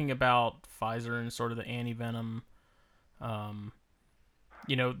talking about Pfizer and sort of the anti-venom,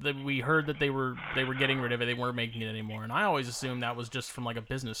 we heard that they were getting rid of it, they weren't making it anymore, and I always assumed that was just from like a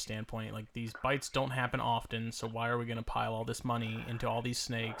business standpoint. Like, these bites don't happen often, so why are we going to pile all this money into all these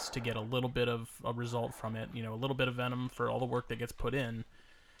snakes to get a little bit of a result from it? A little bit of venom for all the work that gets put in.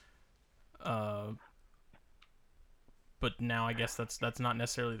 But now I guess that's not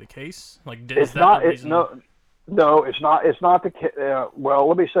necessarily the case. Like, is that the reason? No, it's not. It's not the case. Well,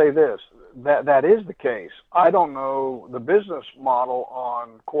 let me say this: that is the case. I don't know. The business model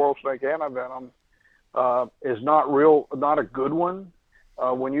on coral snake antivenom is not a good one.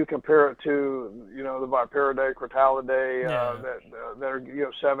 When you compare it to, the Viperidae, Crotalidae, Yeah. that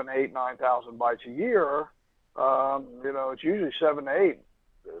are 7, 8, 9,000 bites a year, it's usually 7 to 8.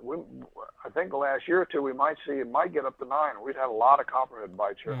 I think the last year or two we might see it might get up to 9. We've had a lot of copperhead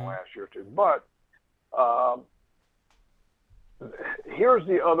bites here in the last year or two. But here's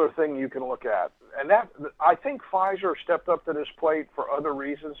the other thing you can look at, and that I think Pfizer stepped up to this plate for other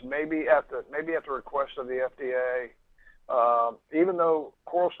reasons, maybe at the request of the FDA. Even though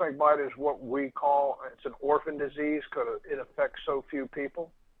coral snake bite is what we call, it's an orphan disease because it affects so few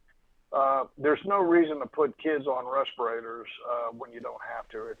people. There's no reason to put kids on respirators when you don't have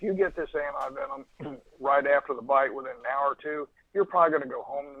to. If you get this antivenom right after the bite within an hour or two, you're probably going to go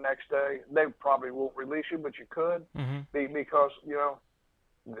home the next day. They probably won't release you, but you could, because the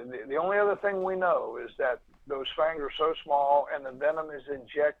only other thing we know is that those fangs are so small and the venom is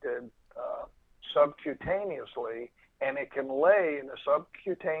injected subcutaneously, and it can lay in the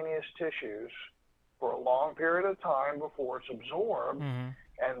subcutaneous tissues for a long period of time before it's absorbed. And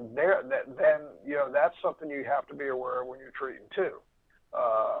then that's something you have to be aware of when you're treating too.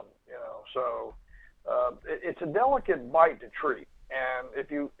 So it's a delicate bite to treat. And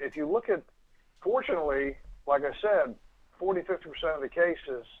if you look at, fortunately, like I said, 40-50% of the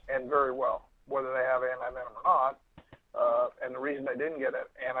cases end very well, whether they have antivenom or not. And the reason they didn't get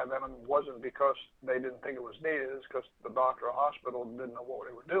antivenom wasn't because they didn't think it was needed, it's because the doctor or hospital didn't know what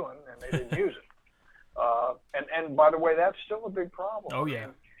they were doing and they didn't use it. And by the way, that's still a big problem. Oh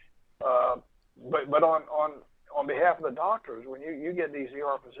yeah. But on behalf of the doctors, when you get these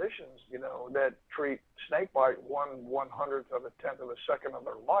ER physicians, that treat snake bite 1/100th of a tenth of a second of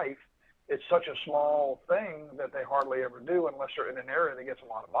their life, it's such a small thing that they hardly ever do unless they're in an area that gets a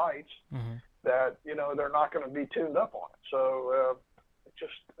lot of bites. That they're not going to be tuned up on it. So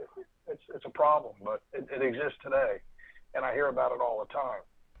it's a problem, but it exists today, and I hear about it all the time.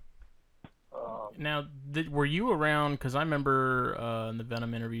 Now, were you around? Because I remember in the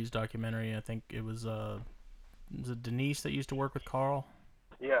Venom Interviews documentary, I think it was it Denise that used to work with Carl?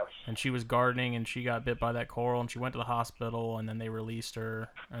 Yes. And she was gardening, and she got bit by that coral, and she went to the hospital, and then they released her.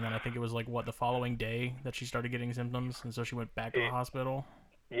 And then I think it was the following day that she started getting symptoms, and so she went back to the hospital.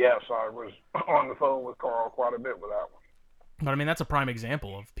 Yes, I was on the phone with Carl quite a bit with that one. But I mean, that's a prime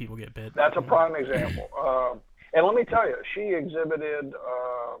example of people get bit. That's a prime example. And let me tell you, she exhibited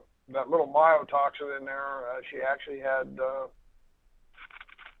that little myotoxin in there. She actually had, I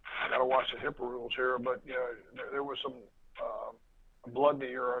got to watch the HIPAA rules here, but there was some blood to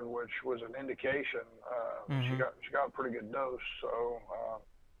urine, which was an indication. She got a pretty good dose. So,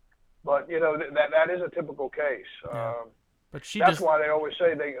 but that is a typical case. Yeah. But that's why they always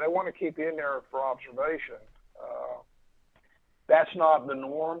say they want to keep you in there for observation. That's not the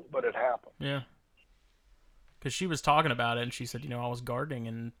norm, but it happens. Yeah. Because she was talking about it, and she said, I was gardening,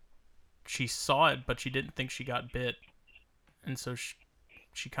 and she saw it, but she didn't think she got bit. And so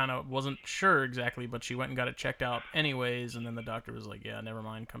she kind of wasn't sure exactly, but she went and got it checked out anyways, and then the doctor was like, yeah, never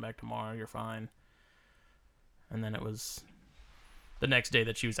mind, come back tomorrow, you're fine. And then it was the next day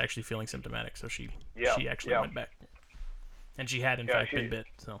that she was actually feeling symptomatic, so she actually went back. And she had, in fact, been bit.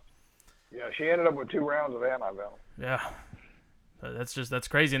 So. Yeah, she ended up with 2 rounds of antivenom. Yeah. That's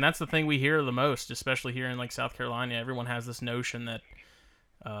crazy. And that's the thing we hear the most, especially here in South Carolina. Everyone has this notion that,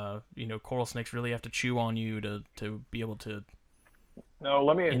 coral snakes really have to chew on you to be able to No,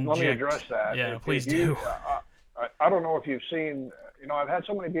 let me address that. Yeah, please do. I don't know if you've seen, I've had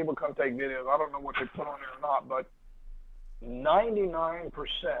so many people come take videos. I don't know what they put on there or not, but 99%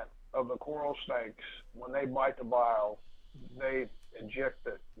 of the coral snakes, when they bite the bile, they inject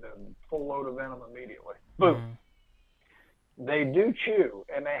the full load of venom immediately. Boom. They do chew,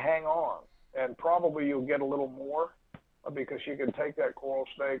 and they hang on. And probably you'll get a little more because you can take that coral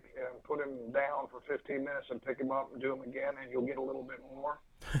snake and put him down for 15 minutes and pick him up and do him again, and you'll get a little bit more.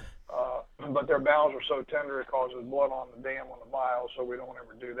 But their bowels are so tender it causes blood on the dam on the bile, so we don't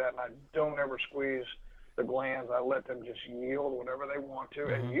ever do that. And I don't ever squeeze the glands. I let them just yield whatever they want to.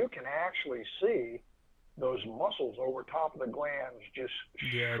 And you can actually see those muscles over top of the glands just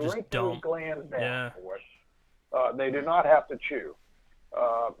shrink those glands down for it. They do not have to chew.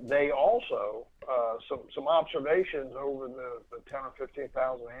 They also, some observations over the 10 or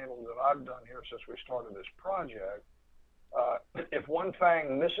 15,000 animals that I've done here since we started this project, if one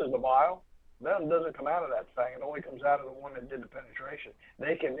fang misses the bile, venom doesn't come out of that fang. It only comes out of the one that did the penetration.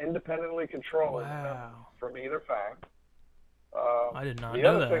 They can independently control the venom from either fang. I did not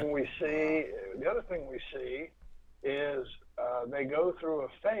know that. The other thing we see is they go through a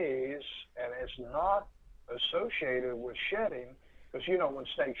phase, and it's not associated with shedding, because when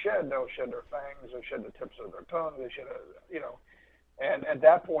snakes shed, they'll shed their fangs, they'll shed the tips of their tongue, they shed, And at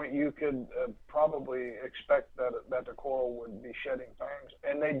that point, you could probably expect that the coral would be shedding fangs,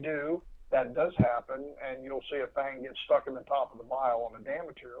 and they do. That does happen, and you'll see a fang get stuck in the top of the vial on the dam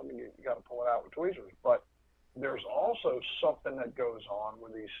material. You got to pull it out with tweezers. But there's also something that goes on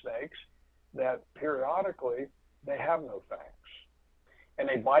with these snakes that periodically they have no fangs, and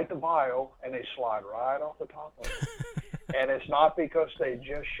they bite the vial and they slide right off the top of it. And it's not because they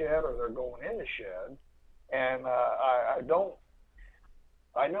just shed or they're going in to shed. And I don't.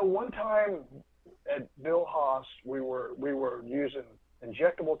 I know one time at Bill Haas, we were using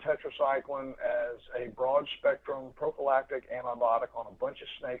injectable tetracycline as a broad spectrum prophylactic antibiotic on a bunch of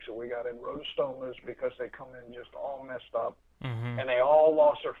snakes that we got in rhodostomas because they come in just all messed up, and they all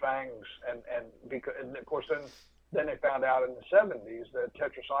lost their fangs. And of course then they found out in the 70s that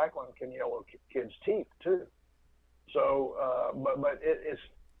tetracycline can yellow kids' teeth too. So, but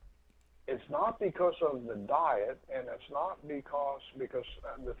it's not because of the diet, and it's not because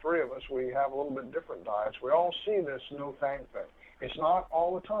the three of us, we have a little bit different diets. We all see this no fang thing. It's not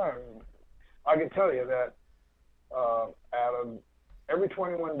all the time. I can tell you that out of every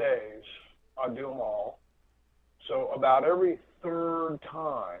 21 days, I do them all. So about every third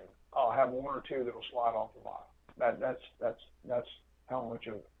time, I'll have one or two that'll slide off the vial. That's how much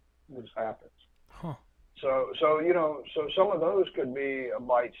of this happens. Huh. So some of those could be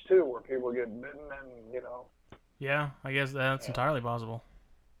bites too, where people get bitten and Yeah, I guess that's entirely possible.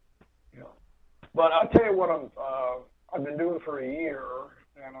 Yeah. But I'll tell you what I've been doing for a year,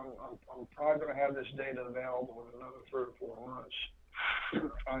 and I'm probably going to have this data available in another 3 or 4 months.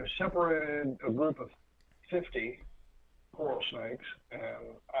 I separated a group of 50 coral snakes,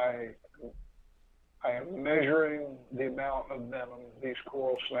 and I am measuring the amount of venom these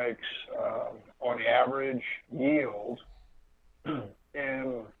coral snakes on the average yield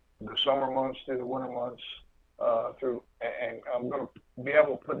in the summer months through the winter months and I'm going to be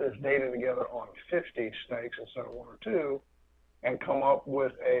able to put this data together on 50 snakes instead of 1 or 2 and come up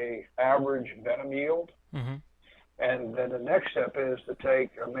with a average venom yield. Mm-hmm. And then the next step is to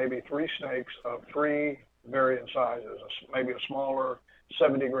take maybe 3 snakes of 3 varying sizes, maybe a smaller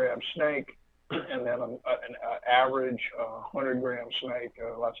 70-gram snake, and then an average 100-gram snake.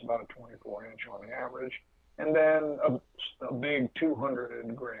 That's about a 24-inch on the average. And then a big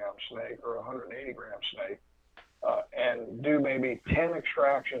 200-gram snake or a 180-gram snake, and do maybe 10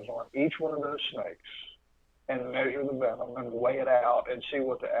 extractions on each one of those snakes and measure the venom and weigh it out and see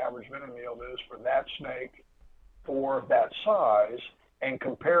what the average venom yield is for that snake for that size, and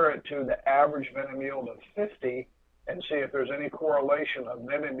compare it to the average venom yield of 50 and see if there's any correlation of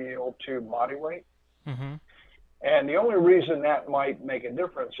venom yield to body weight. Mm-hmm. And the only reason that might make a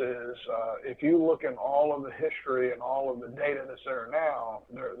difference is if you look in all of the history and all of the data that's there now,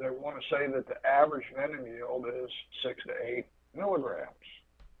 they want to say that the average venom yield is 6 to 8 milligrams.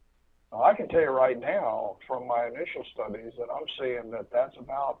 Now, I can tell you right now from my initial studies that I'm seeing that that's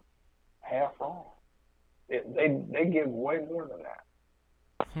about half wrong. They give way more than that.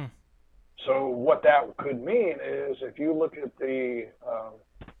 Hmm. So what that could mean is if you look at the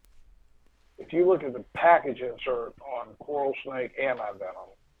package insert on coral snake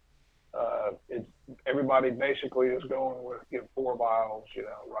antivenom, everybody basically is going with give 4 vials,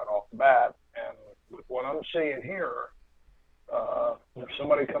 right off the bat. And with what I'm seeing here, if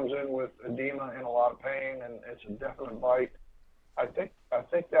somebody comes in with edema and a lot of pain and it's a definite bite, I think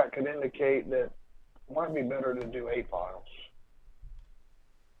that could indicate that it might be better to do 8 vials.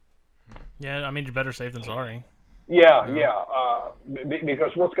 Yeah, I mean, you're better safe than sorry. Yeah.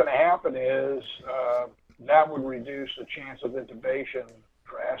 Because what's going to happen is that would reduce the chance of intubation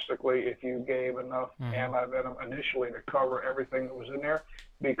drastically if you gave enough antivenom initially to cover everything that was in there.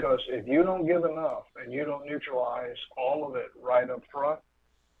 Because if you don't give enough and you don't neutralize all of it right up front,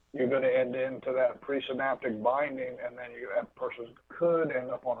 you're going to end into that presynaptic binding, and then that person could end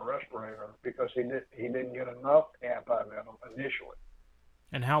up on a respirator because he didn't get enough antivenom initially.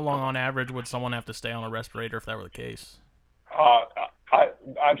 And how long on average would someone have to stay on a respirator if that were the case?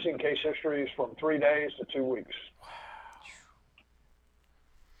 I've seen case histories from 3 days to 2 weeks.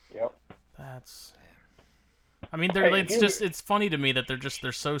 Yep. I mean, it's funny to me that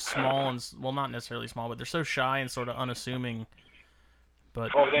they're so small and, well, not necessarily small, but they're so shy and sort of unassuming.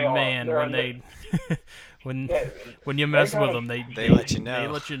 But man, when you mess with them, they let you know. They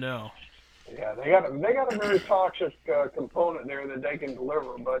let you know. Yeah, they got a very toxic component there that they can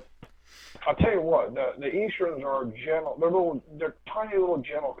deliver. But I'll tell you what, the Easterns are gentle. They're tiny little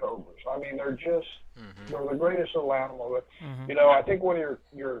gentle cobras. I mean, they're they're the greatest little animal. But I think one of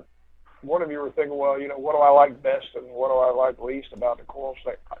you were thinking, well, what do I like best and what do I like least about the coral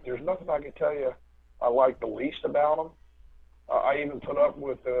snake? There's nothing I can tell you I like the least about them. I even put up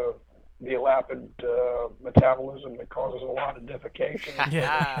with the elapid metabolism that causes a lot of defecation.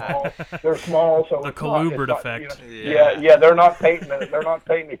 Yeah. They're small, so The it's not, effect. yeah, they're not painting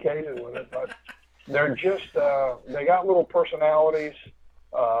occasion with it, but they're just they got little personalities.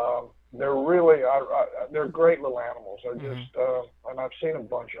 Uh, they're really they're great little animals. They're just and I've seen a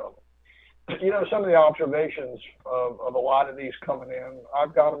bunch of them. Some of the observations of a lot of these coming in,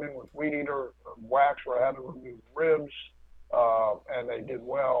 I've got them in with weed eater wax where I had to remove ribs, and they did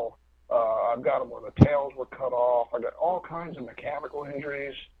well. I've got them where the tails were cut off. I got all kinds of mechanical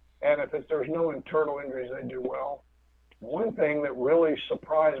injuries, and if there's no internal injuries, they do well. One thing that really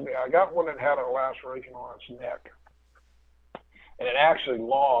surprised me, I got one that had a laceration on its neck, and it actually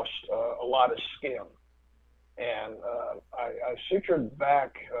lost a lot of skin. And I sutured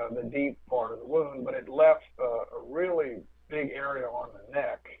back the deep part of the wound, but it left a really big area on the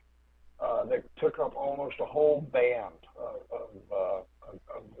neck that took up almost a whole band of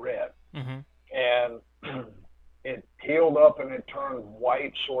red. And it healed up and it turned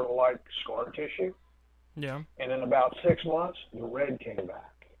white, sort of like scar tissue. Yeah. And in about 6 months, the red came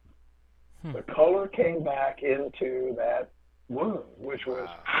back. The color came back into that wound, which was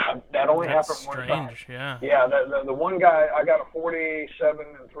that only happened one time. Yeah. Yeah. The one guy, I got a 47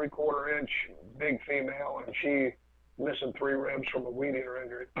 3/4 inch big female, and she missing 3 ribs from a weed eater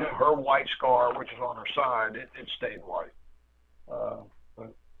injury. Her white scar, which is on her side, it stayed white.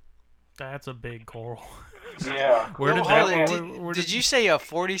 That's a big coral. Yeah. Where did that? Did you say a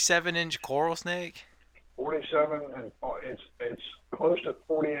 47-inch coral snake? 47, and it's close to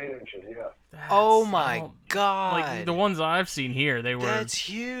 48 inches. Yeah. Oh my God! Like the ones I've seen here, they were. That's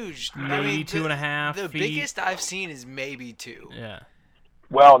huge. Maybe 2.5 The feet. biggest I've seen is maybe 2. Yeah.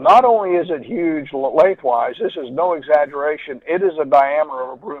 Well, not only is it huge lengthwise, this is no exaggeration. It is the diameter of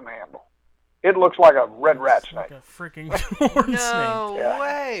a broom handle. It looks like a red rat snake. Like a freaking horn snake. No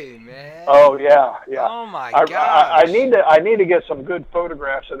way, man. Oh yeah. Oh my gosh. I need to get some good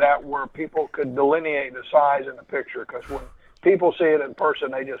photographs of that where people could delineate the size in the picture, because when people see it in person,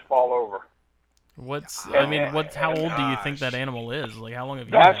 they just fall over. How old do you think that animal is? Like, how long have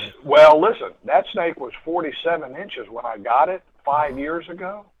you had it? Well, listen, that snake was 47 inches when I got it 5 years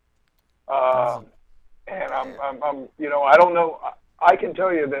ago. And I'm I don't know. I can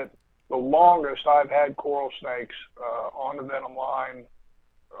tell you that the longest I've had coral snakes on the venom line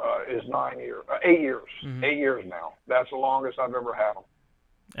is 8 years. 8 years now. That's the longest I've ever had them.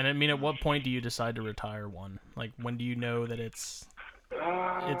 And I mean, at what point do you decide to retire one? Like, when do you know that its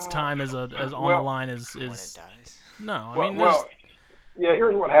time as on the line is? When it dies. No, yeah.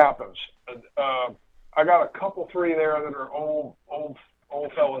 Here's what happens. I got a couple 3 there that are old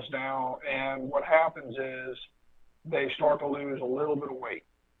fellas now, and what happens is they start to lose a little bit of weight.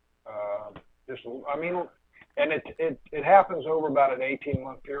 And it happens over about an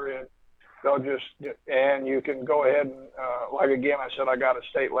 18-month period. They'll and you can go ahead and, like again, I said, I got a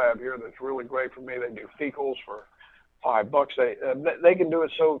state lab here that's really great for me. They do fecals for $5. They can do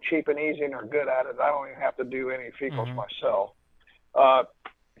it so cheap and easy, and they're good at it. I don't even have to do any fecals myself.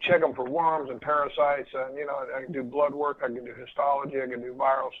 Check them for worms and parasites, and I can do blood work, I can do histology, I can do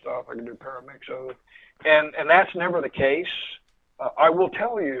viral stuff, I can do paramyxo, and that's never the case. I will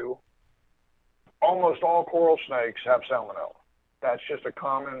tell you, almost all coral snakes have salmonella. That's just a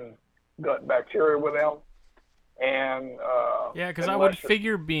common gut bacteria with them. And yeah, because I would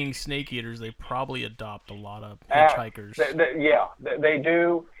figure, being snake eaters, they probably adopt a lot of hitchhikers. They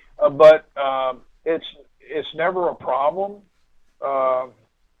do, but it's never a problem.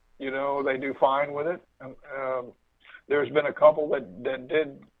 They do fine with it. There's been a couple that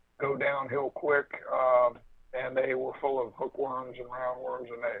did go downhill quick, and they were full of hookworms and roundworms,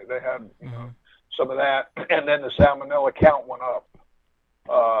 and they had some of that, and then the salmonella count went up.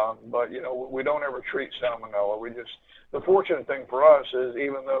 But we don't ever treat salmonella. The fortunate thing for us is,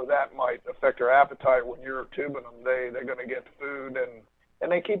 even though that might affect their appetite when you're tubing them, they're going to get the food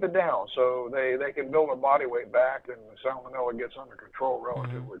and they keep it down, so they can build their body weight back, and the salmonella gets under control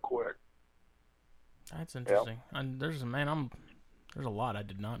relatively quick. That's interesting. Yep. And there's a lot I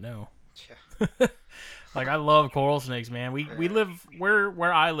did not know. Yeah. Like, I love coral snakes, man. We live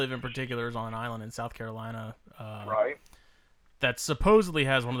where I live in particular is on an island in South Carolina. Right. That supposedly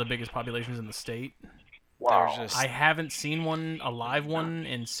has one of the biggest populations in the state. Wow. I haven't seen a live one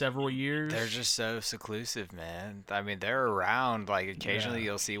in several years. They're just so seclusive, man. I mean, they're around. Like, occasionally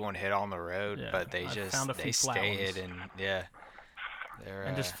you'll see one hit on the road, but they stay hidden. Yeah.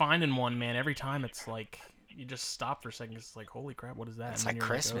 And just finding one, man, every time it's like, you just stop for a second. It's like, holy crap, what is that? It's like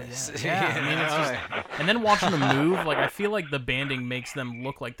Christmas. Like, oh, yeah. I mean, it's just, and then watching them move, like, I feel like the banding makes them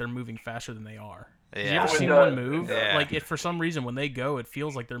look like they're moving faster than they are. Have you ever Yeah. seen one move? Yeah. Like, if for some reason when they go, it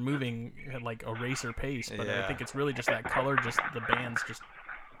feels like they're moving at like a racer pace, but I Yeah. think it's really just that color, just the bands just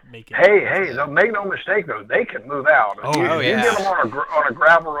make it. Hey, make no mistake though, they can move out. Oh, If you yeah. get them on a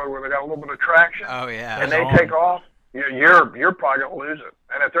gravel road where they got a little bit of traction, Oh yeah. and They're they gone. take off, you're probably gonna lose it.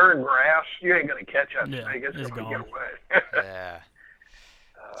 And if they're in grass, you ain't gonna catch that Yeah, snake. It's it's gonna gone. get away. Yeah.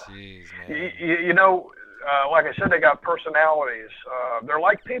 Jeez, man. you know, like I said, they got personalities. They're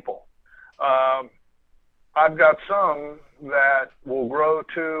like people. I've got some that will grow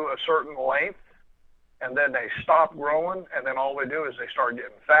to a certain length, and then they stop growing, and then all they do is they start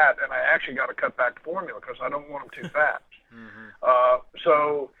getting fat. And I actually got to cut back the formula because I don't want them too fat.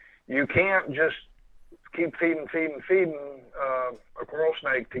 So you can't just keep feeding a coral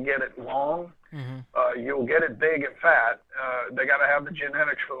snake to get it long. You'll get it big and fat. They got to have the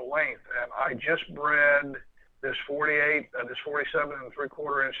genetics for the length. And I just bred this 47 and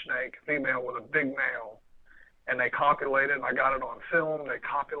 3/4 inch snake female with a big male, and they copulated. And I got it on film. They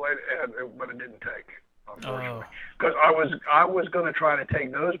copulated, but it didn't take, unfortunately, because I was going to try to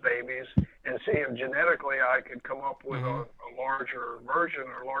take those babies and see if genetically I could come up with a larger version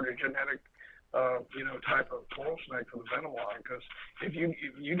or larger genetic type of coral snake for the venom line. Because if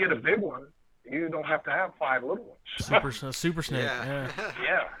you get a big one, you don't have to have 5 little ones. Super snake.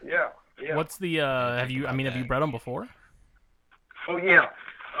 Yeah. Yeah. What's the have you bred them before? Oh yeah.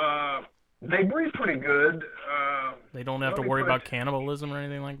 They breed pretty good. They don't have to worry about cannibalism or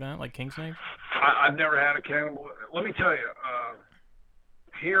anything like that, like king snakes? I've never had a cannibal. Let me tell you,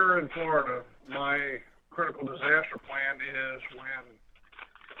 here in Florida, my critical disaster plan is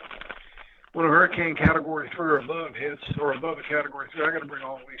when a hurricane category 3 or above hits, or above a category 3, I got to bring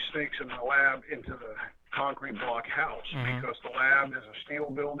all these snakes in my lab into the concrete block house because the lab is a steel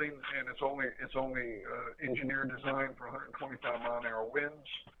building and it's only engineered designed for 125-mile-an-hour winds.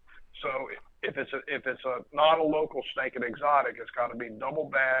 So if it's not a local snake, an exotic, it's got to be double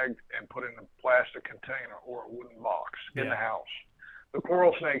bagged and put in a plastic container or a wooden box in the house. The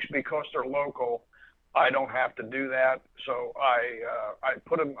coral snakes, because they're local, I don't have to do that. So I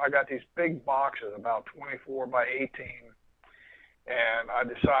put them. I got these big boxes, about 24 by 18, and I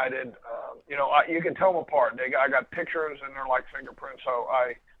decided, you can tell them apart. I got pictures and they're like fingerprints. So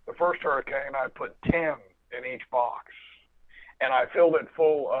the first hurricane, I put 10 in each box. And I filled it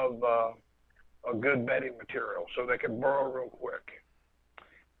full of a good bedding material so they could burrow real quick.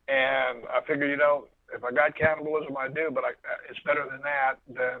 And I figured, if I got cannibalism, I do, but it's better than that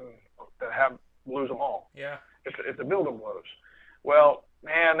than to lose them all. Yeah. If the building blows. Well,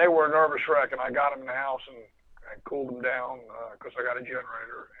 man, they were a nervous wreck, and I got them in the house and cooled them down because I got a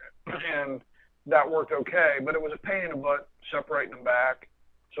generator. And that worked okay, but it was a pain in the butt separating them back.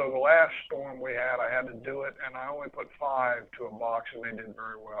 So the last storm we had, I had to do it, and I only put 5 to a box, and they did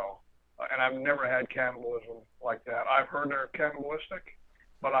very well. And I've never had cannibalism like that. I've heard they're cannibalistic,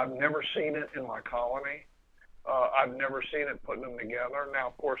 but I've never seen it in my colony. I've never seen it putting them together. Now,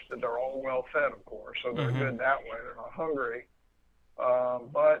 of course, they're all well fed, of course, so they're good that way. They're not hungry.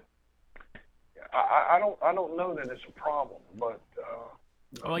 But I don't know that it's a problem. But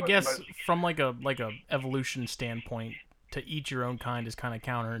well, I guess from like a evolution standpoint, to eat your own kind is kind of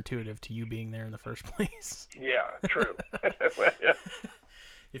counterintuitive to you being there in the first place. Yeah, true.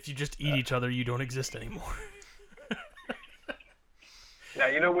 If you just eat each other, you don't exist anymore.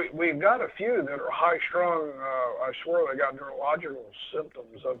 Now, we've got a few that are high-strung. I swear they got neurological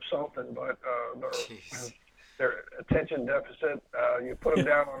symptoms of something, but they're attention deficit. You put them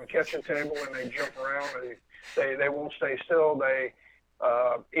down on a kitchen table and they jump around. They won't stay still. They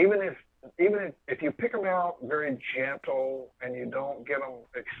even if you pick them out very gentle and you don't get them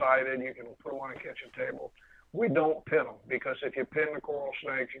excited, you can put them on a kitchen table. We don't pin them because if you pin the coral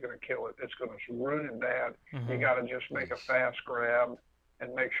snakes, you're going to kill it. It's going to ruin it bad. You got to just make a fast grab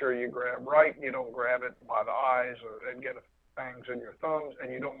and make sure you grab right. You don't grab it by the eyes and get fangs in your thumbs,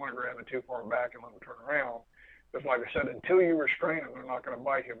 and you don't want to grab it too far back and let them turn around. Because, like I said, until you restrain them, they're not going to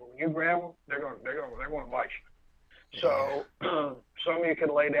bite you. But when you grab them, they're going to bite you. So some you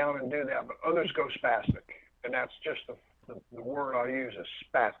can lay down and do that, but others go spastic, and that's just the word I use is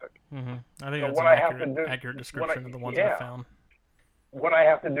spastic. I think so that's an accurate description of the ones I found. What I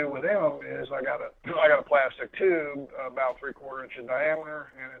have to do with them is I got a plastic tube about 3/4 inch in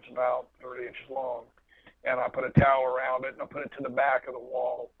diameter, and it's about 30 inches long, and I put a towel around it, and I put it to the back of the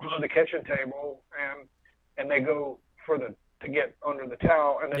wall of the kitchen table, and they go to get under the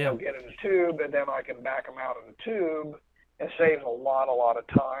towel, and then they'll get in the tube, and then I can back them out of the tube. It saves a lot of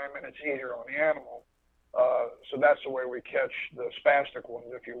time, and it's easier on the animal. So that's the way we catch the spastic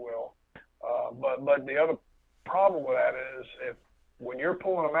ones, if you will. But the other problem with that is when you're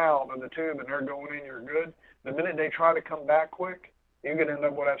pulling them out of the tube and they're going in, you're good. The minute they try to come back quick, you can end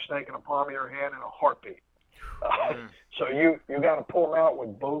up with that snake in the palm of your hand in a heartbeat. So you got to pull them out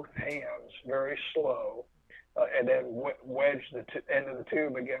with both hands, very slow, and then wedge the end of the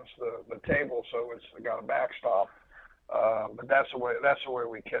tube against the table so it's got a backstop. But that's the way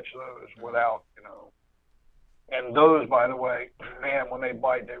we catch those without, And those, by the way, man, when they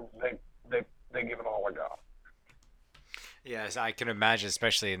bite, they give it all they got. Yes, I can imagine,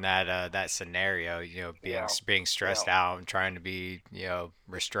 especially in that scenario, being stressed out and trying to be,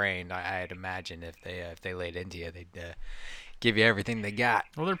 restrained. I'd imagine if they laid into you, they'd give you everything they got.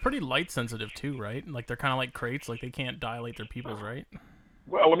 Well, they're pretty light sensitive too, right? Like they're kind of like crates, like they can't dilate their pupils, right?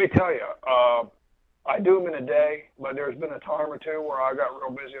 Well, let me tell you, I do them in a day, but there's been a time or two where I got real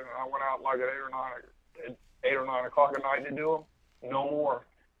busy and I went out like at 8 or 9 o'clock at night to do them. No more.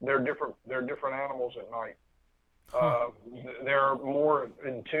 They're different animals at night. They're more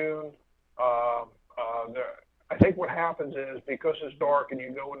in tune. I think what happens is because it's dark and you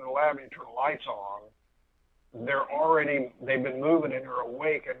go into the lab and you turn the lights on, they've been moving and they're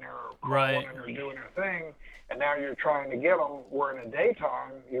awake and they're crawling and they're doing their thing. And now you're trying to get them. Where in the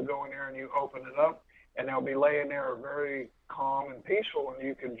daytime, you go in there and you open it up and they'll be laying there very calm and peaceful, and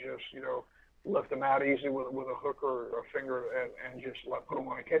you can just, lift them out easy with a hook or a finger and just put them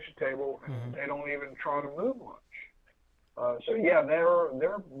on a kitchen table, and they don't even try to move much. So yeah,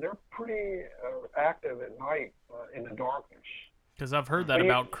 they're pretty active at night in the darkness. Because I've heard that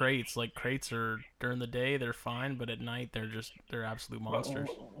about crates. Like crates are during the day they're fine, but at night they're absolute monsters.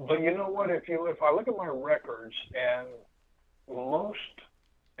 But you know what? If I look at my records and most,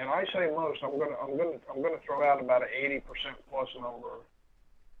 and I say most, I'm gonna throw out about an 80% plus number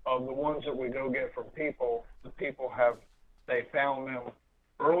of the ones that we go get from people. The people they found them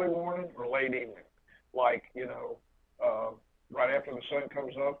early morning or late evening, like right after the sun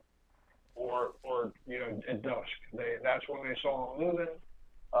comes up, or at dusk. That's when they saw them moving,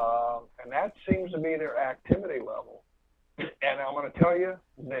 and that seems to be their activity level. And I'm going to tell you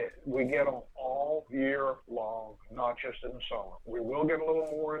that we get them all year long, not just in the summer. We will get a little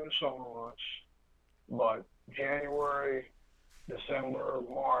more in the summer months, but January, December,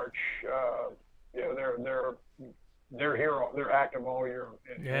 March, they're here. They're active all year.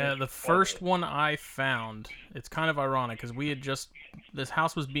 Yeah, the first one I found, it's kind of ironic because this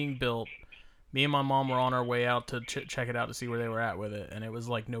house was being built. Me and my mom were on our way out to check it out to see where they were at with it, and it was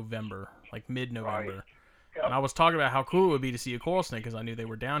like November, like mid-November. Right. Yep. And I was talking about how cool it would be to see a coral snake because I knew they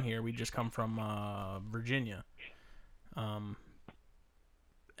were down here. We'd just come from Virginia.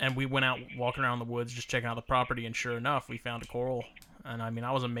 And we went out walking around the woods just checking out the property, and sure enough, we found a coral. And I mean,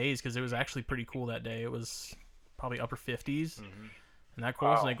 I was amazed because it was actually pretty cool that day. It was probably upper 50s, and that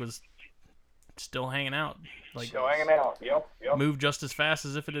coral snake was still hanging out. Still hanging out, yep. Moved just as fast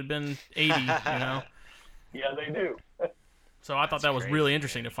as if it had been 80, Yeah, they do. So I thought that was really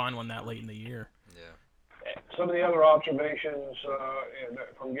interesting to find one that late in the year. Yeah. Some of the other observations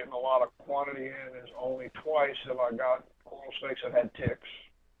from getting a lot of quantity in is only twice have I got coral snakes that had ticks.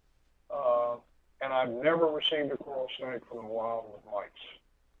 And I've never received a coral snake from the wild with mites.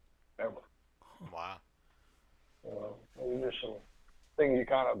 Ever. Wow. There's some things you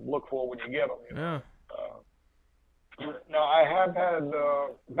kind of look for when you get them. Yeah. Now, I have had,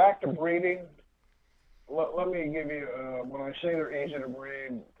 back to breeding, let me give you, when I say they're easy to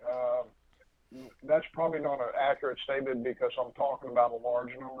breed, that's probably not an accurate statement because I'm talking about a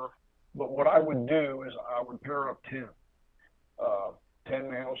large number. But what I would do is I would pair up 10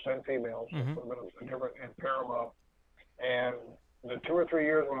 males, 10 females, and pair them up. And the 2 or 3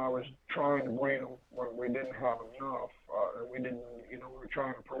 years when I was trying to breed them, when we didn't have enough, we were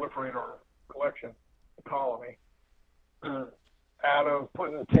trying to proliferate our collection, the colony. Out of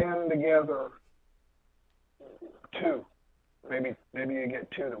putting 10 together, 2, maybe you get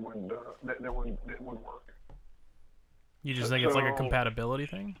 2 that would work. You just think it's like a compatibility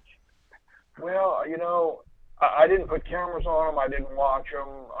thing? Well, I didn't put cameras on them. I didn't watch them.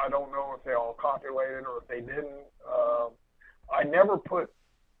 I don't know if they all copulated or if they didn't. I never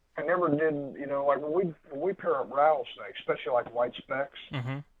did, like when we pair up rattlesnakes, especially like white specks,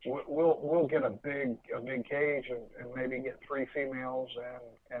 we'll get a big cage and maybe get 3 females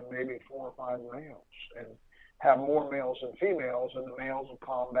and maybe 4 or 5 males and have more males than females, and the males will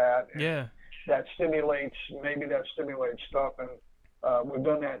combat. And that stimulates stuff. And we've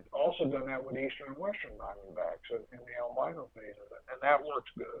done that with eastern and western diamondbacks in the albino phase of it, and that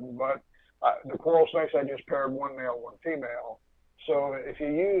works good. But the coral snakes, I just paired 1 male, 1 female. So if you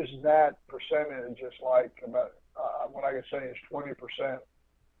use that percentage, it's like about what I could say is 20%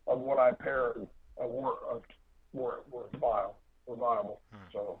 of what I paired were worthwhile. viable.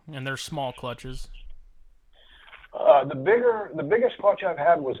 So And they're small clutches. the biggest clutch I've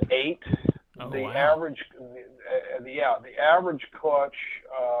had was 8. Oh, The wow. average, the average clutch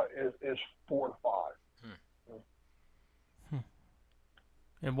is 4 to 5.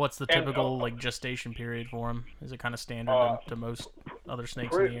 And what's the And typical like gestation period for them? Is it kind of standard to most other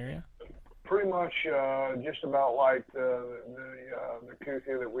snakes in pretty, the area? pretty much just about like the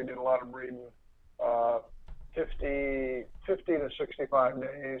cuckoo that we did a lot of breeding, uh, 50 to 65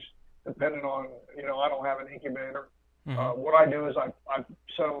 days, depending on, I don't have an incubator. Mm-hmm. What I do is I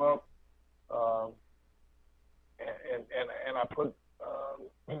set them up, um, and I put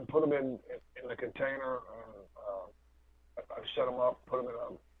them in the container. I set them up, put them in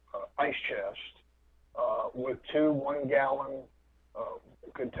a ice chest with 2 1-gallon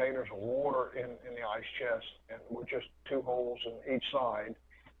containers of water in the ice chest, and with just 2 holes in each side.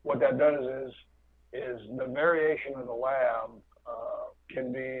 What that does is the variation of the lab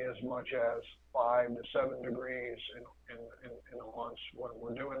can be as much as 5 to 7 degrees in a month when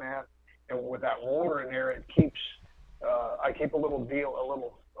we're doing that. And with that water in there, it keeps I keep a little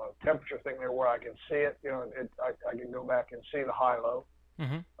temperature thing there where I can see it. I can go back and see the high-low.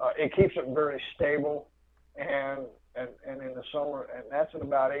 Mm-hmm. It keeps it very stable, and in the summer, and that's at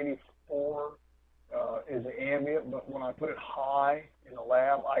about 84 is the ambient. But when I put it high in the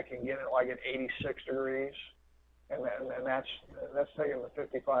lab, I can get it like at 86 degrees, and that's taking the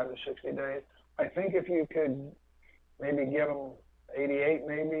 55 to 60 days. I think if you could maybe get them 88,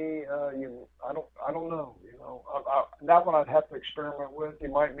 maybe I don't know. That one I'd have to experiment with. You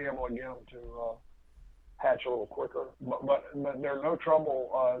might be able to get them to hatch a little quicker, but they're no trouble.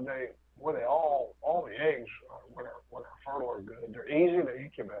 All the eggs when they're fertile are good. They're easy to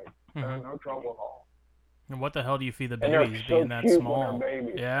incubate. Mm-hmm. They're no trouble at all. And what the hell do you feed the And they're babies so being that cute small? when they're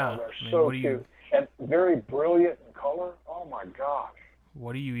babies. Yeah. Oh, they're I mean, so what do you cute and very brilliant in color. Oh my gosh.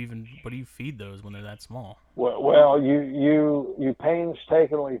 what do you feed those when they're that small? Well, you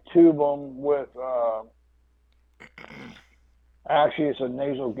painstakingly tube them with. Actually, it's a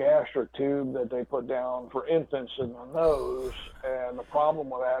nasogastric tube that they put down for infants in the nose, and the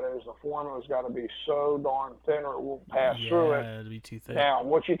problem with that is the formula's got to be so darn thin or it won't pass through it. Yeah, it'd be too thick. Now,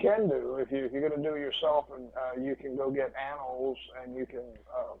 what you can do, if you're going to do it yourself, and you can go get animals and you can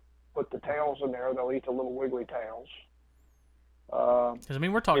put the tails in there. They'll eat the little wiggly tails. Because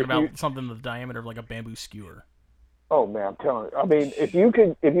we're talking about something the diameter of like a bamboo skewer. Oh man, I'm telling you. I mean, if you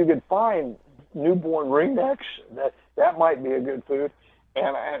could find newborn ringnecks, that might be a good food.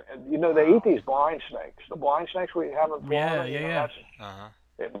 And they eat these blind snakes. The blind snakes we have in Florida. Yeah. Uh-huh.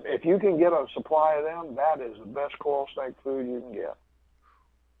 If you can get a supply of them, that is the best coral snake food you can get.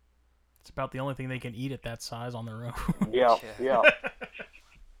 It's about the only thing they can eat at that size on their own. Yeah.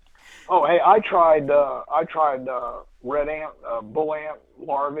 Oh, hey, I tried red ant, bull ant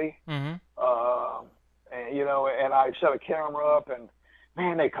larvae. Mm-hmm. And I set a camera up, and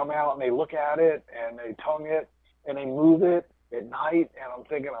man, they come out and they look at it and they tongue it and they move it at night, and I'm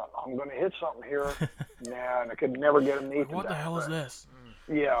thinking I'm going to hit something here. Nah, and I could never get them to eat. What the hell is this?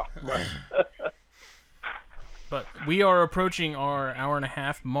 Yeah. But we are approaching our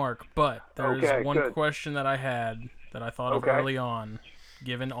hour-and-a-half mark. But there's one question that I had that I thought of early on.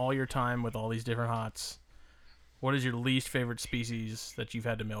 Given all your time with all these different hots, what is your least favorite species that you've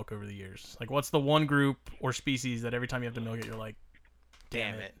had to milk over the years? Like, what's the one group or species that every time you have to milk it, you're like,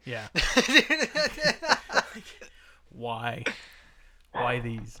 damn it. Yeah. Why? Why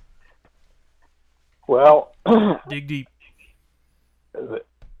these? Well, dig deep.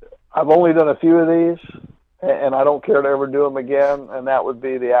 I've only done a few of these, and I don't care to ever do them again, and that would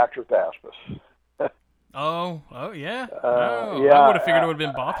be the Agritoxins. Oh, yeah. Yeah, I would have figured it would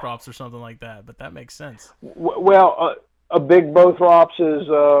have been Bothrops or something like that, but that makes sense. Well, a big Bothrops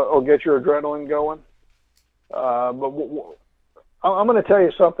will get your adrenaline going. But I'm going to tell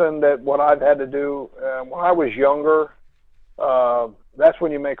you something that what I've had to do when I was younger. That's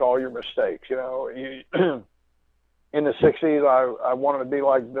when you make all your mistakes. In the '60s, I wanted to be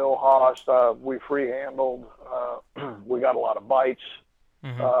like Bill Haas. We free-handled. We got a lot of bites.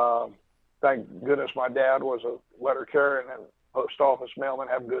 Mm-hmm. Thank goodness my dad was a letter carrier and post office mailman,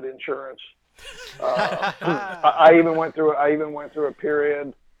 have good insurance. I even went through a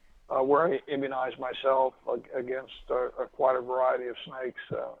period where I immunized myself against quite a variety of snakes,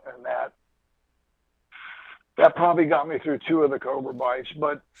 and that probably got me through 2 of the cobra bites.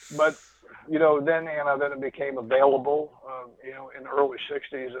 But then it became available. In the early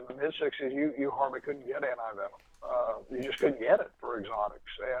 '60s and the mid '60s, you hardly couldn't get antivenom. You just couldn't get it for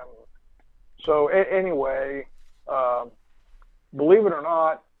exotics. And so anyway, believe it or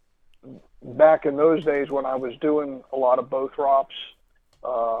not, back in those days when I was doing a lot of bothrops,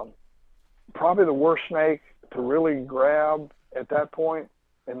 uh, probably the worst snake to really grab at that point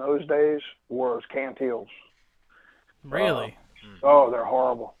in those days was canteels. Really? Oh, they're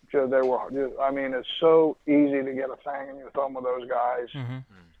horrible. They were. I mean, it's so easy to get a fang in your thumb with those guys.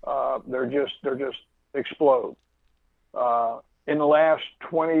 Mm-hmm. They're just explode. In the last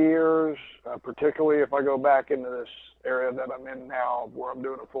 20 years, particularly if I go back into this area that I'm in now, where I'm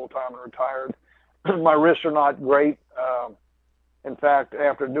doing it full time and retired, my wrists are not great. In fact,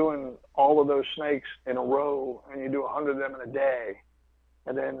 after doing all of those snakes in a row, and you do 100 of them in a day,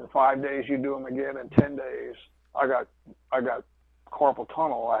 and then in 5 days you do them again in 10 days, I got carpal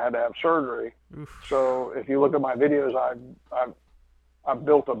tunnel. I had to have surgery. Oof. So if you look at my videos, I've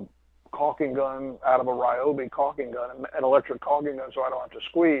built a caulking gun out of a Ryobi caulking gun, an electric caulking gun, so I don't have to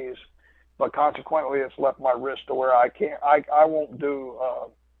squeeze. But consequently, it's left my wrist to where I can't. I won't do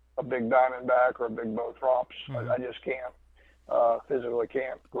a big diamondback or a big bothrops. I just can't. Physically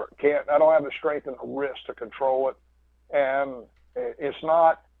can't. I don't have the strength in the wrist to control it, and it's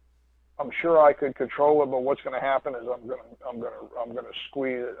not. I'm sure I could control it, but what's going to happen is I'm going to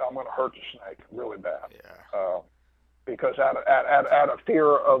squeeze it. I'm going to hurt the snake really bad. Yeah. Because out of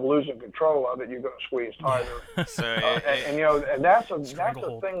fear of losing control of it, you're going to squeeze tighter. So and that's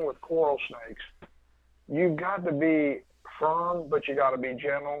the thing with coral snakes. You've got to be firm, but you got to be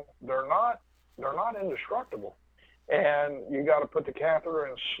gentle. They're not indestructible, and you got to put the catheter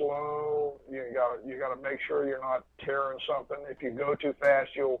in slow. You got to make sure you're not tearing something. If you go too fast,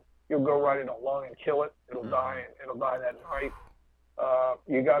 you'll go right in a lung and kill it. It'll die. It'll die that night.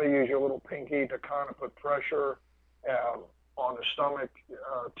 You got to use your little pinky to kind of put pressure on the stomach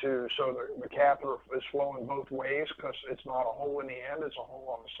so the catheter is flowing both ways, because it's not a hole in the end, it's a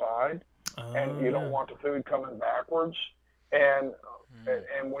hole on the side, and you don't want the food coming backwards. And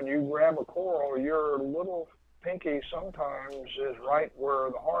when you grab a coral, your little pinky sometimes is right where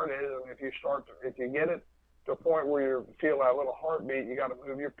the heart is, and if you get it to a point where you feel that little heartbeat, you got to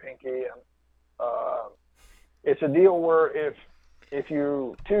move your pinky, and it's a deal where if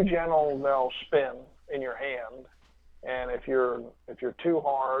you're too gentle, they'll spin in your hand. And if you're too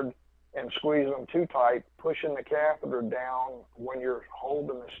hard and squeezing them too tight, pushing the catheter down when you're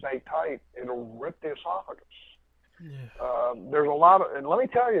holding the snake tight, it'll rip the esophagus. Yeah. There's a lot of, and let me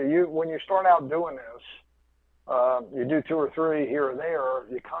tell you, when you start out doing this, you do 2 or 3 here or there,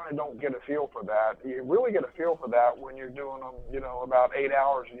 you kind of don't get a feel for that. You really get a feel for that when you're doing them, about 8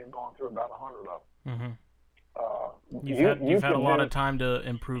 hours and you've gone through about 100 of them. Mm-hmm. You've had a lot of time to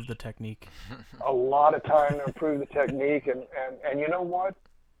improve the technique. A lot of time to improve the technique, and you know what?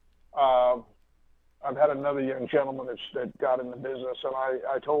 I've had another young gentleman that got in the business, and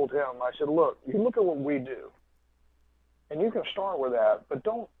I told him, I said, look at what we do, and you can start with that, but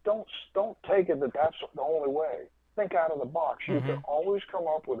don't take it that that's the only way. Think out of the box. You can always come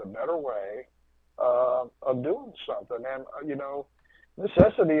up with a better way of doing something, and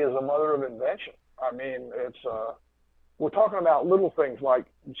necessity is the mother of invention. I mean, we're talking about little things like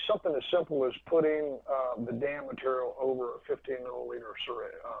something as simple as putting the dam material over a 15 milliliter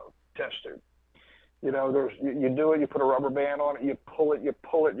test tube. You do it, you put a rubber band on it, you pull it, you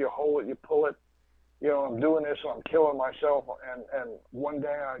hold it, you pull it. I'm doing this, and I'm killing myself. And one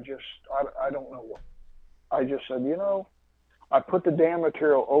day I don't know what. I just said, I put the dam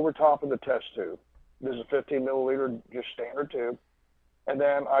material over top of the test tube. This is a 15 milliliter, just standard tube. And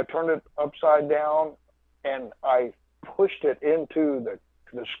then I turned it upside down, and I pushed it into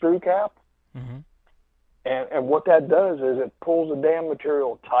the screw cap. Mm-hmm. And what that does is it pulls the dam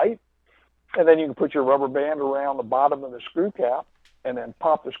material tight, and then you can put your rubber band around the bottom of the screw cap, and then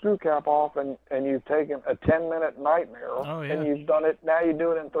pop the screw cap off, and you've taken a 10-minute nightmare, and you've done it. Now you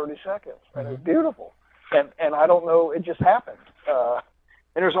do it in 30 seconds, and it's beautiful. And I don't know, it just happened. And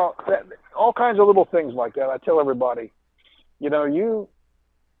there's all kinds of little things like that. I tell everybody,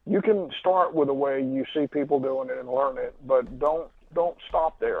 you can start with the way you see people doing it and learn it, but don't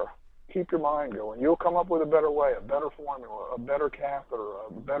stop there. Keep your mind going. You'll come up with a better way, a better formula, a better catheter,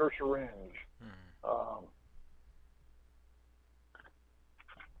 a better syringe.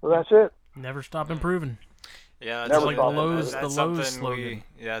 Well, that's it. Never stop improving. Yeah, that's like the Lowe's slogan.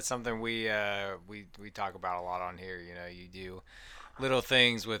 It's something we talk about a lot on here. You do little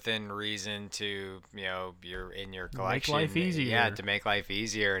things within reason to you're in your collection. Make life easier. Yeah, to make life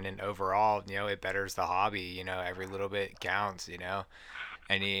easier, and then overall, it betters the hobby. Every little bit counts.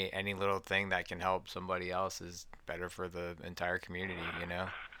 Any little thing that can help somebody else is better for the entire community.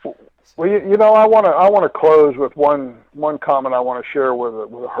 Well, I want to close with one comment I want to share with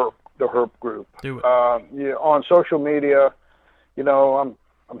the herp group. Do it. On social media,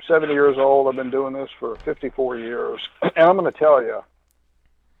 I'm 70 years old. I've been doing this for 54 years. And I'm going to tell you,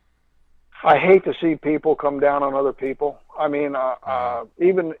 I hate to see people come down on other people. I mean,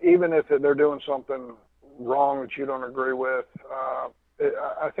 even if they're doing something wrong that you don't agree with,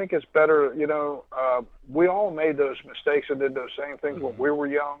 I think it's better, we all made those mistakes and did those same things when we were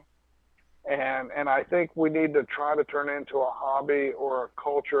young. And I think we need to try to turn it into a hobby or a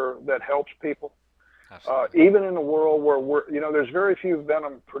culture that helps people. Even in a world where there's very few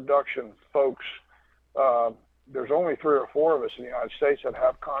venom production folks. There's only 3 or 4 of us in the United States that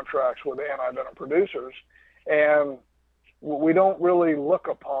have contracts with anti-venom producers. And we don't really look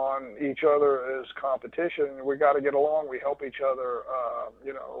upon each other as competition. We got to get along. We help each other,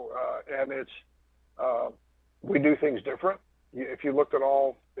 and we do things different. If you looked at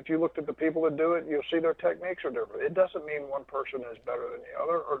the people that do it, you'll see their techniques are different. It doesn't mean one person is better than the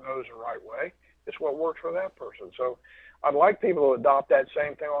other or knows the right way. It's what works for that person. So I'd like people to adopt that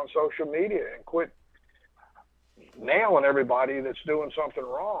same thing on social media and quit nailing everybody that's doing something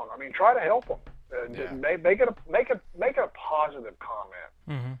wrong. I mean, try to help them. Make it a positive comment.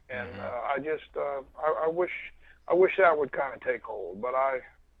 And I just I wish that would kind of take hold. But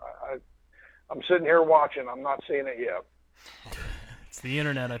I'm sitting here watching. I'm not seeing it yet. It's the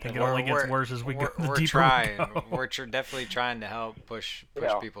internet. I think it only gets worse as we go. We're trying. We're definitely trying to help push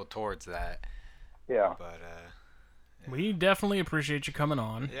people towards that. Yeah. But we definitely appreciate you coming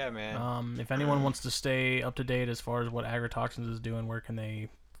on. Yeah, man. If anyone wants to stay up to date as far as what Agritoxins is doing, where can they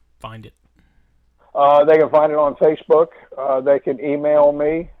find it? They can find it on Facebook. They can email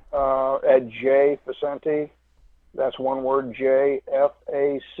me at jfacente. That's one word,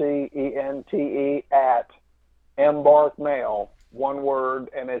 JFACENTE at embarkmail, one word,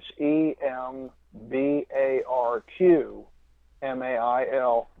 and it's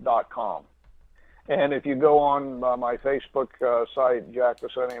EMBARQMAIL.com. And if you go on my Facebook site, Jack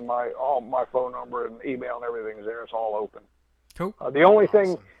Facente, all my phone number and email and everything's there. It's all open. Cool. The only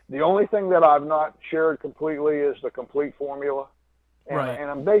thing that I've not shared completely is the complete formula, and, and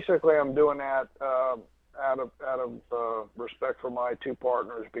I'm doing that out of respect for my 2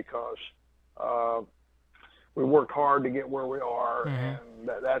 partners, because we worked hard to get where we are, and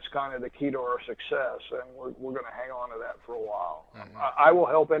that's kind of the key to our success, and we're going to hang on to that for a while. I will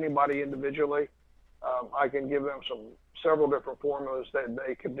help anybody individually. I can give them several different formulas that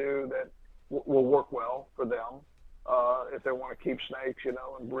they can do that will work well for them if they want to keep snakes, and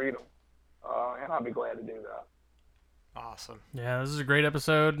breed them. And I'll be glad to do that. Awesome. Yeah, this is a great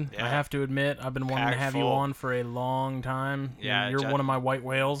episode. Yeah. I have to admit, I've been wanting to have you on for a long time. Yeah, you're one of my white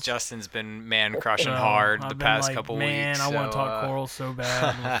whales. Justin's been man-crushing hard the past couple weeks. Man, I want to talk coral so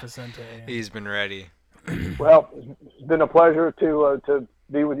bad with Facente. He's been ready. Well, it's been a pleasure to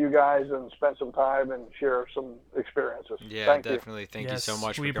be with you guys and spend some time and share some experiences. Yeah, definitely. Thank you so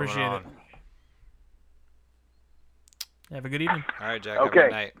much for coming on. Have a good evening. All right, Jack. Okay. Have a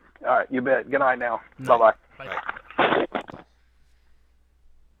good night. All right, you bet. Good night now. Bye-bye. Bye.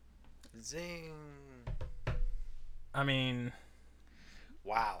 Zing. I mean,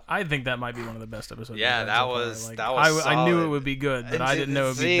 wow. I think that might be one of the best episodes. Yeah, that was solid. I knew it would be good, but I didn't know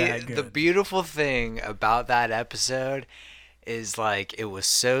it would be that good. The beautiful thing about that episode is it was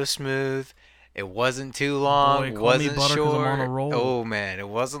so smooth. It wasn't too long. It wasn't short. I'm on a roll. Oh man, it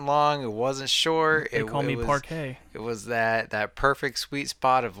wasn't long. It wasn't short. They call me Parquet. It was that perfect sweet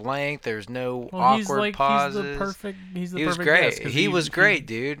spot of length. There's no awkward pauses. He was great. He was great,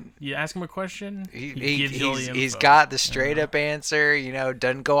 dude. You ask him a question, he's got the straight up answer.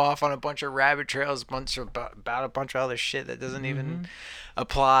 Doesn't go off on a bunch of rabbit trails, about a bunch of other shit that doesn't even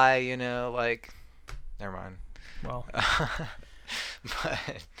apply. Never mind. Well. But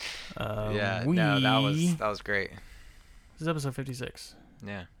that was great. This is episode 56.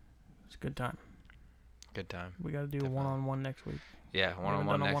 Yeah, it's a good time. Good time. We got to do a one-on-one next week. Yeah,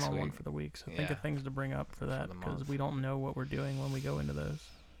 one-on-one next week. One-on-one for the week. So think of things to bring up for that, because we don't know what we're doing when we go into those.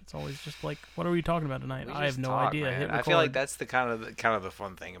 It's always just what are we talking about tonight? I have no idea. Hit record. I feel like that's the kind of the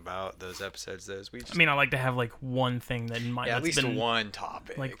fun thing about those episodes. I like to have one thing that might at least one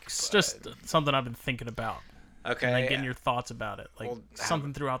topic, just something I've been thinking about. Okay. And getting your thoughts about it,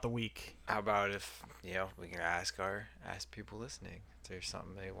 something throughout the week. How about if we can ask people listening if there's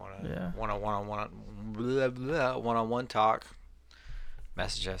something they want to one-on-one talk,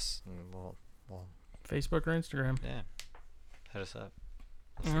 message us and we'll Facebook or Instagram. Yeah, hit us up.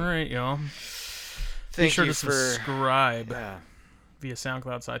 All right, y'all. Be sure to subscribe via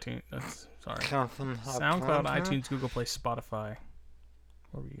SoundCloud, iTunes. SoundCloud, iTunes, Google Play, Spotify.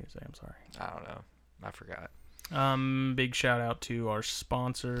 What were you gonna say? I'm sorry. I don't know. I forgot. Big shout out to our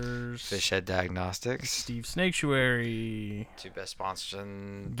sponsors. Fish Head Diagnostics. Steve Snaketuary. Two best sponsors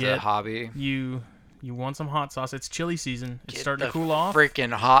in the Get hobby. You want some hot sauce. It's chili season. It's Get starting the to cool off.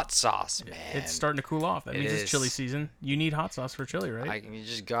 Freaking hot sauce, man. It's starting to cool off. That means is. it's chili season. You need hot sauce for chili, right? You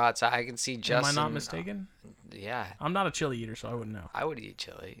just go outside. I can see Justin. Am I not mistaken? Yeah. I'm not a chili eater, so I wouldn't know. I would eat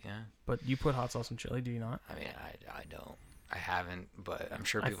chili, yeah. But you put hot sauce in chili, do you not? I mean, I don't. I haven't, but I'm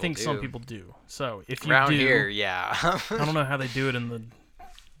sure people do. I think some people do. So if you Around do, here, yeah. I don't know how they do it in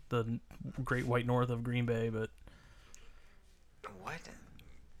the Great White North of Green Bay, but What?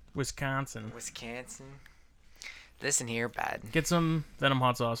 Wisconsin. Listen here, bud. Get some Venom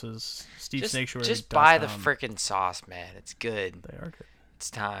hot sauces. Steve Snaketuary. Just buy the frickin' sauce, man. It's good. They are good. It's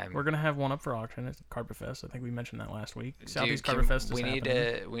time. We're gonna have one up for auction at Carpet Fest. I think we mentioned that last week. Southeast Dude, Carpet Fest is we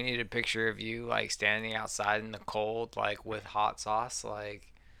happening. we need a picture of you like standing outside in the cold, like with hot sauce,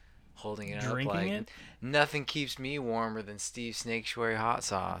 like holding it Drinking up, like it? Nothing keeps me warmer than Steve Snaketuary hot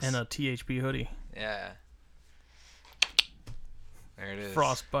sauce. And a THP hoodie. Yeah. There it is.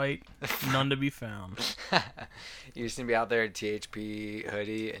 Frostbite, none to be found. You used to be out there in THP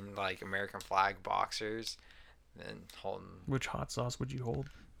hoodie and like American flag boxers, and holding. Which hot sauce would you hold?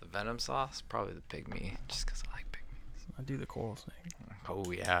 The Venom sauce, probably the pygmy, just because I like pygmies. I do the coral snake.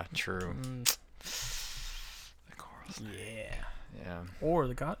 Oh yeah, true. The coral snake. Yeah. Or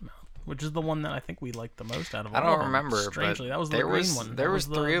the cottonmouth, which is the one that I think we like the most out of all I don't of them. remember, Strangely, but that was the green one. There was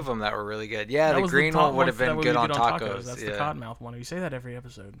three of them that were really good. Yeah, the was green top one would have that been would good be on tacos. That's yeah. the cottonmouth one. We say that every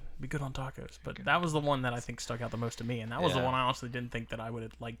episode. Be good on tacos, but that was the one that I think stuck out the most to me, and that was the one I honestly didn't think that I would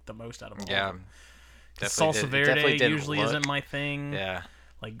have liked the most out of all. Yeah. Of them. Salsa verde usually isn't my thing. Yeah.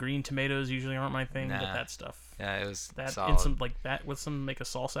 Like green tomatoes usually aren't my thing, but Nah. that stuff. Yeah, it was that solid. and some like that with some make a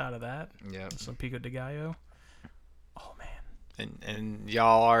salsa out of that. Yeah. Some pico de gallo. Oh man. And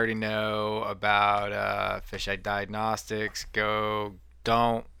y'all already know about Fish Eye Diagnostics.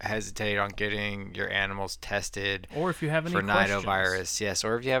 Don't hesitate on getting your animals tested or if you have any for questions nidovirus. Yes,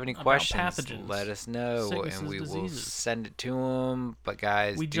 or if you have any about questions, pathogens, let us know, sicknesses, and we will diseases. send it to them. But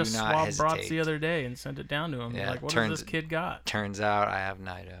guys, we do just not swabbed hesitate. brats the other day and sent it down to him. Yeah, Like, what has this kid got? Turns out I have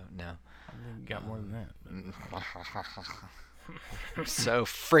nido. No. I think he got more than that. So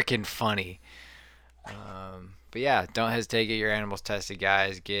freaking funny. But yeah, don't hesitate to get your animals tested,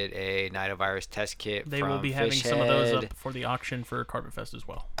 guys. Get a nidovirus test kit. They from will be having Fish some of those Head. up for the auction for Carpet Fest as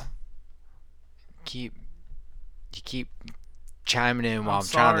well. You keep chiming in while I'm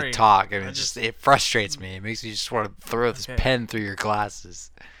sorry. trying to talk, and I it frustrates me. It makes me just want to throw this pen through your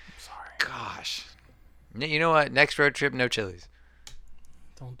glasses. I'm sorry. Gosh. You know what? Next road trip, no chilies.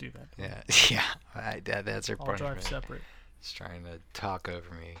 Don't do that. Yeah. That's our I'll punishment. drive separate. He's trying to talk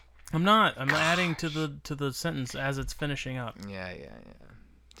over me. I'm not. I'm adding to the sentence as it's finishing up. Yeah.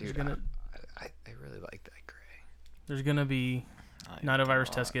 Dude, I really like that gray. There's gonna be nidovirus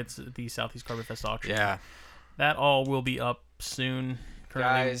test kits at the Southeast Carpet Fest auction. Yeah. That all will be up soon.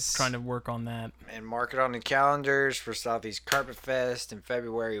 Currently Guys, trying to work on that. And mark it on the calendars for Southeast Carpet Fest in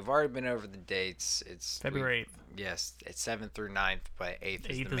February. We've already been over the dates. It's February 8th. Yes, it's 7th through 9th, but 8th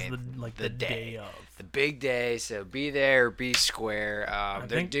is 8th the main, is the day of. The big day, so be there, be square.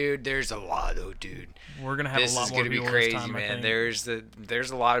 There's a lot though, dude. We're gonna have this a lot is more gonna be people crazy, this time, man. I think.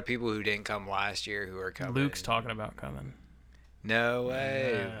 There's a lot of people who didn't come last year who are coming. Luke's talking about coming. No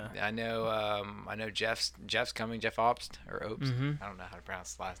way. Yeah. I know Jeff's coming. Jeff Obst or Obst. Mhm. I don't know how to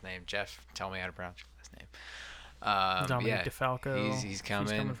pronounce his last name. Jeff, tell me how to pronounce your last name. Dominic DeFalco. He's coming.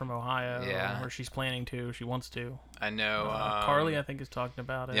 She's coming from Ohio. Yeah. Or she's planning to. She wants to. I know. Carly, I think, is talking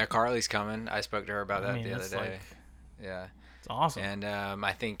about it. Yeah, Carly's coming. I spoke to her about that the other it's day. like- Yeah. It's awesome. And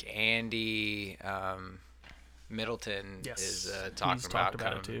I think Andy Middleton Yes, is he's talking talked about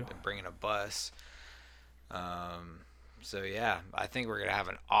about it too. bringing a bus. So yeah, I think we're gonna have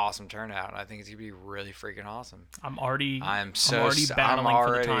an awesome turnout. I think it's gonna be really freaking awesome. I'm already I'm already battling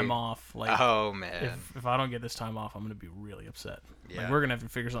for the time off. Like, oh man, if I don't get this time off, I'm gonna be really upset. Yeah. Like, we're gonna have to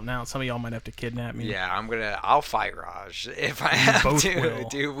figure something out. Some of y'all might have to kidnap me. yeah, I'll fight Raj if I have both to. will.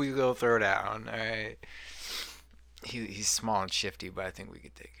 Dude, we go throw down. All right. He's small and shifty, but I think we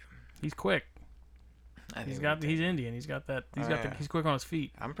could take him. He's quick. He's Indian. He's got that. He's quick on his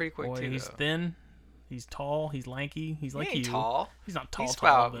feet. I'm pretty quick too. He's though. thin. He's tall. He's lanky. He's like He ain't you. tall. He's not tall.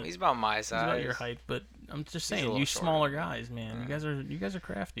 He's about my He's size. about your height, but I'm just a saying, little you shorter. smaller guys, man. You guys are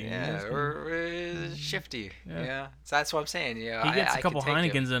crafty. Yeah, we're shifty. Yeah. So that's what I'm saying. Yeah, he gets I a couple can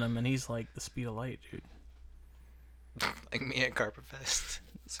take him. Heinekens in him, and he's like the speed of light, dude. Like me at Carpet Fest.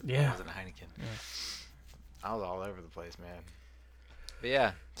 Yeah. I was in a Heineken. Yeah. I was all over the place, man. But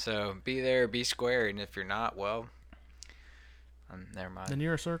yeah, so be there, be square, and if you're not, well, never mind. Then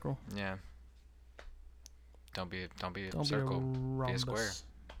you're a circle. Yeah. Don't be a Don't circle. be a rhombus. Be a square.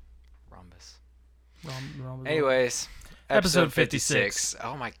 Rhombus. Rhombus. Anyways, Episode 56.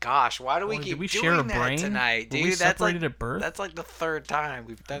 Oh my gosh, why do we Did keep we doing share a that brain tonight, Were dude? we That's like separated at birth? that's like the third time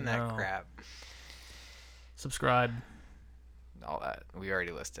we've done that No. crap. Subscribe. All that we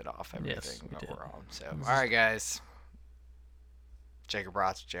already listed off everything Yes, we that did. we're on. So, This all right, guys. Jacob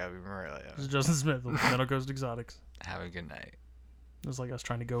Ross, Joey Murillo. This is Justin Smith of Middle Coast Exotics. Have a good night. It was like us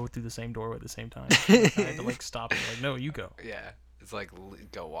trying to go through the same doorway at the same time. Like, I had to like stop it. Like, no, you go. Yeah, it's like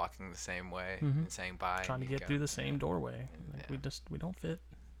go walking the same way Mhm. and saying bye. Trying to and you get go. through the same doorway. Like, Yeah. we don't fit.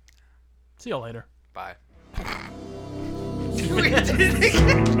 See y'all later. Bye. We did it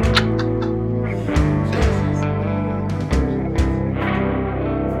again.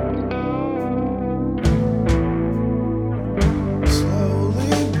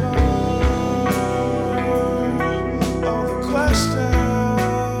 Slowly burn all the questions.